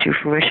comes out into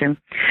fruition.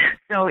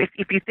 So if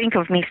you think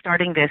of me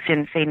starting this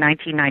in, say,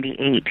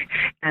 1998,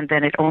 and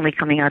then it only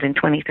coming out in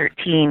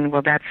 2013,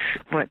 well, that's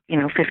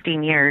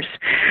 15 years.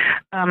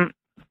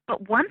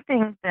 But one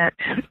thing that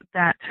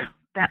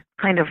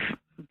kind of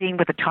being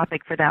with a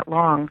topic for that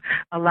long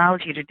allows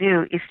you to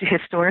do is to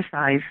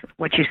historicize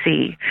what you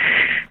see.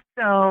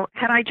 So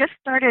had I just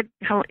started,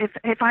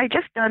 if I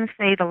just done,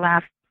 say,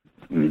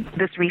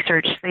 this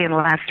research, say, in the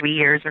last 3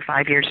 years or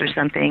 5 years or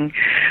something,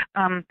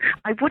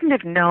 I wouldn't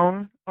have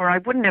known, or I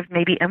wouldn't have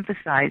maybe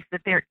emphasized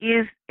that there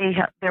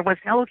was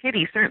Hello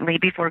Kitty, certainly,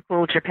 before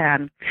Cool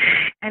Japan.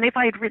 And if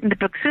I had written the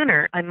book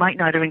sooner, I might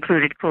not have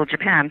included Cool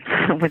Japan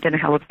within a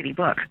Hello Kitty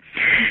book.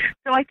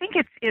 So I think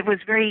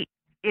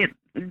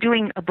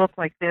doing a book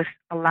like this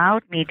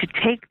allowed me to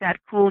take that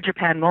Cool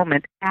Japan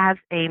moment as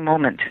a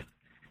moment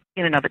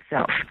in and of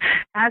itself,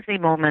 as a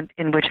moment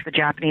in which the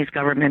Japanese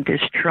government is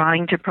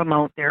trying to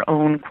promote their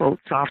own, quote,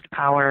 soft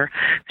power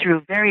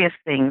through various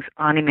things,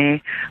 anime,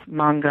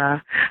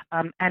 manga,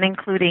 and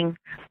including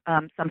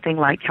something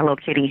like Hello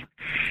Kitty.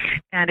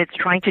 And it's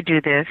trying to do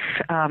this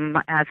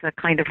as a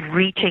kind of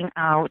reaching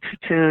out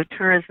to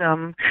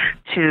tourism,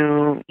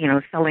 to,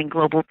 selling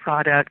global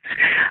products,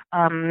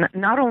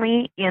 not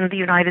only in the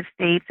United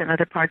States and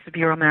other parts of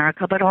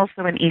Euro-America, but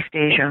also in East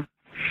Asia.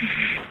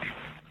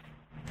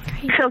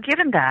 So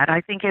given that,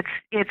 I think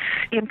it's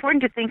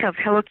important to think of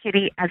Hello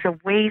Kitty as a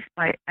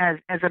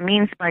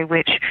means by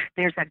which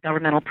there's that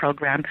governmental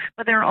program,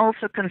 but there are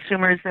also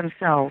consumers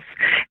themselves.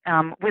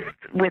 And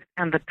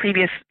the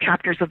previous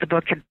chapters of the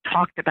book had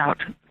talked about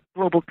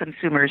global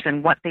consumers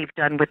and what they've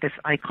done with this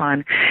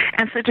icon.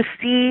 And so to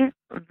see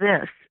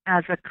this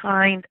as a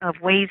kind of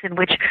ways in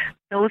which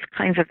those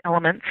kinds of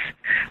elements,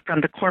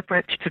 from the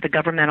corporate to the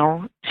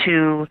governmental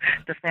to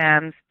the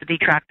fans, the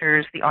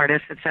detractors, the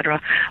artists,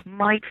 etc.,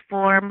 might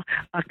form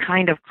a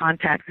kind of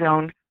contact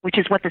zone, which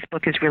is what this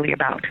book is really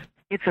about.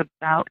 It's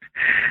about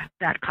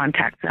that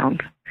contact zone,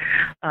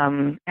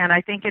 and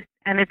I think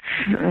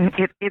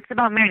it's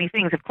about many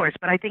things, of course,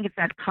 but I think it's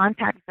that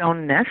contact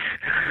zone-ness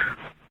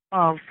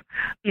of,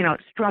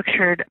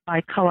 structured by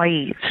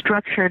kawaii,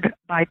 structured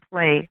by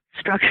play,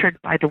 structured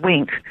by the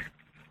wink,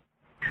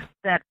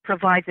 that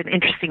provides an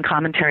interesting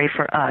commentary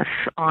for us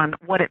on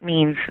what it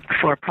means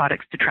for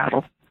products to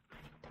travel.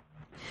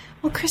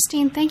 Well,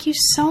 Christine, thank you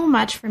so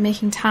much for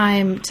making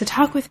time to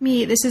talk with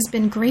me. This has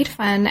been great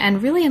fun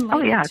and really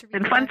enlightening. Oh, yeah, it's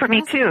been fun for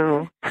me,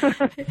 too.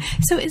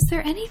 So is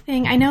there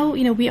anything, I know,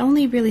 we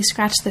only really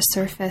scratched the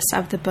surface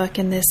of the book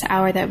in this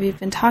hour that we've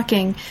been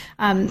talking.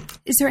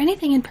 Is there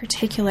anything in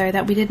particular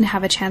that we didn't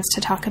have a chance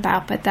to talk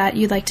about, but that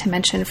you'd like to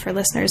mention for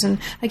listeners? And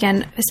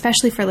again,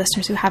 especially for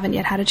listeners who haven't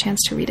yet had a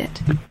chance to read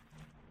it.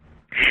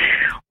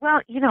 Well,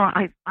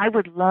 I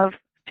would love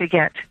to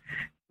get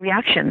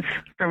reactions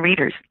from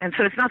readers. And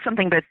so it's not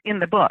something that's in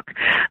the book,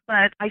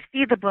 but I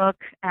see the book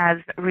as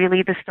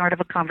really the start of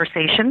a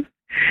conversation.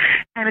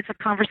 And it's a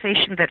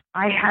conversation that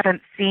I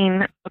hadn't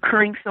seen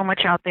occurring so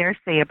much out there,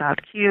 say about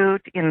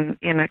cute in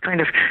a kind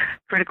of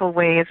critical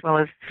way, as well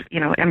as,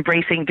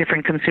 embracing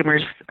different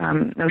consumers'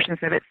 notions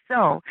of it.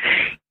 So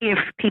if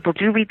people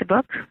do read the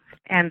book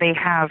and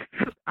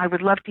I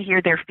would love to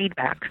hear their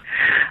feedback.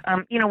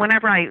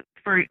 Whenever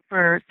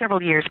for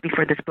several years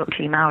before this book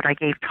came out, I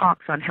gave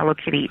talks on Hello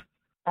Kitty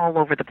all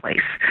over the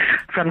place,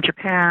 from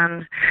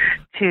Japan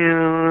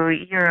to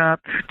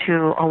Europe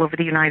to all over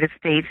the United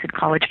States and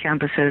college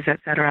campuses,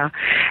 etc.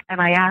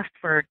 And I asked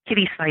for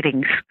kitty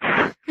sightings.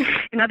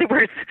 In other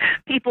words,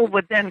 people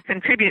would then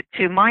contribute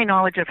to my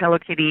knowledge of Hello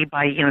Kitty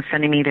by,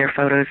 sending me their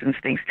photos and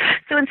things.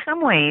 So in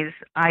some ways,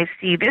 I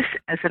see this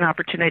as an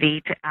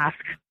opportunity to ask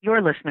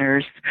your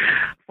listeners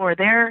for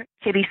their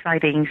kitty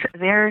sightings,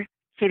 their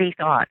kitty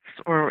thoughts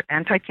or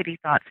anti-kitty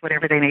thoughts,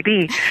 whatever they may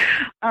be,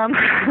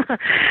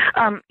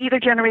 either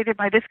generated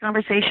by this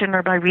conversation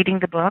or by reading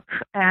the book,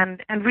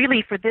 and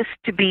really for this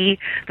to be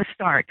the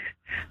start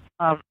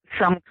of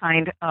some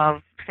kind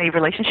of, say,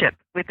 relationship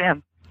with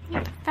them.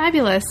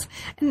 Fabulous.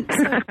 And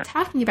so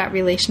talking about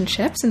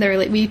relationships,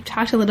 and we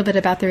talked a little bit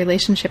about the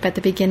relationship at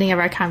the beginning of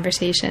our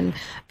conversation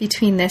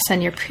between this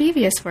and your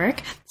previous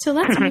work. So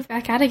let's move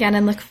back out again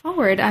and look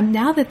forward.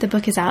 Now that the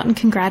book is out, and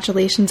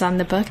congratulations on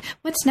the book,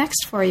 what's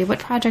next for you? What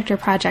project or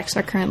projects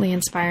are currently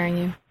inspiring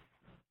you?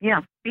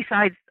 Yeah,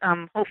 besides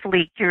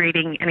hopefully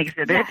curating an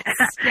exhibit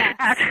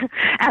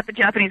at the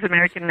Japanese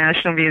American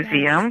National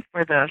Museum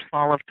for the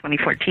fall of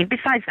 2014.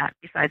 Besides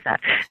that,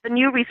 the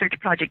new research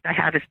project I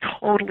have is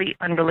totally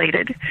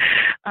unrelated.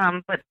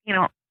 But,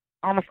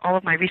 almost all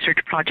of my research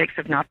projects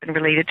have not been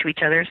related to each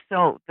other.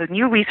 So the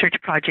new research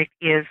project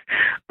is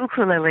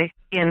ukulele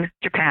in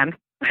Japan.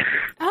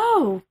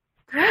 Oh,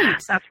 great.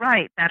 That's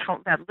right. That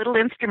little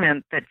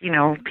instrument that,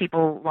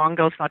 people long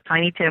ago saw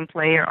Tiny Tim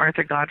play or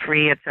Arthur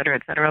Godfrey, et cetera,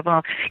 et cetera.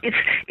 Well,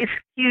 it's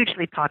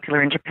hugely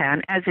popular in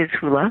Japan, as is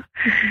hula.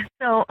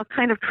 So a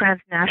kind of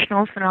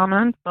transnational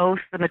phenomenon, both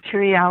the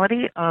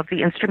materiality of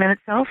the instrument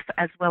itself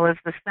as well as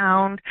the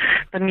sound,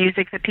 the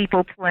music that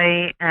people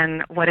play,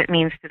 and what it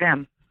means to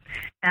them.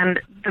 And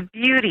the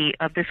beauty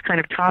of this kind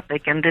of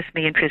topic, and this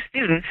may interest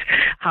students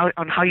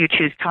on how you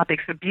choose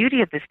topics, the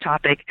beauty of this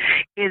topic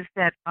is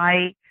that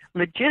I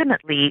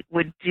legitimately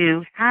would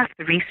do half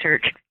the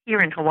research here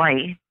in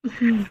Hawaii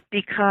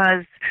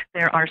because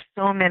there are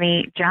so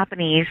many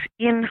Japanese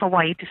in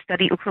Hawaii to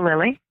study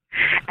ukulele,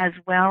 as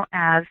well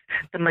as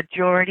the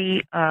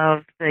majority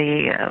of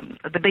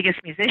the biggest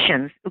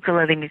musicians,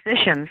 ukulele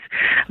musicians,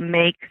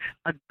 make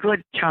a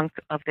good chunk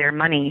of their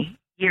money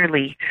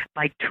yearly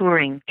by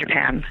touring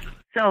Japan.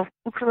 So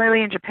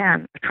ukulele in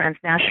Japan, a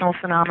transnational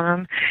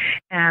phenomenon,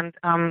 and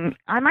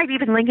I might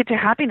even link it to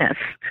happiness.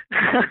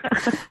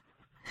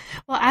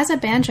 Well, as a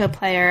banjo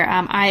player,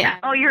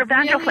 you're a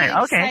banjo really player.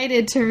 Okay,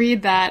 excited to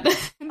read that.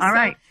 All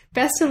right.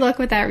 Best of luck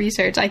with that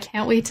research. I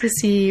can't wait to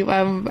see.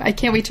 I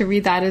can't wait to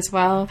read that as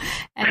well.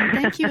 And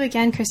thank you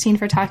again, Christine,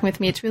 for talking with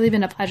me. It's really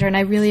been a pleasure, and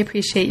I really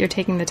appreciate your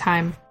taking the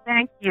time.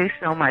 Thank you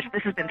so much.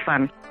 This has been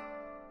fun.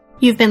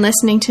 You've been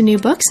listening to New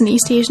Books in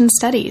East Asian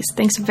Studies.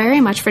 Thanks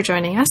very much for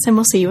joining us, and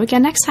we'll see you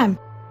again next time.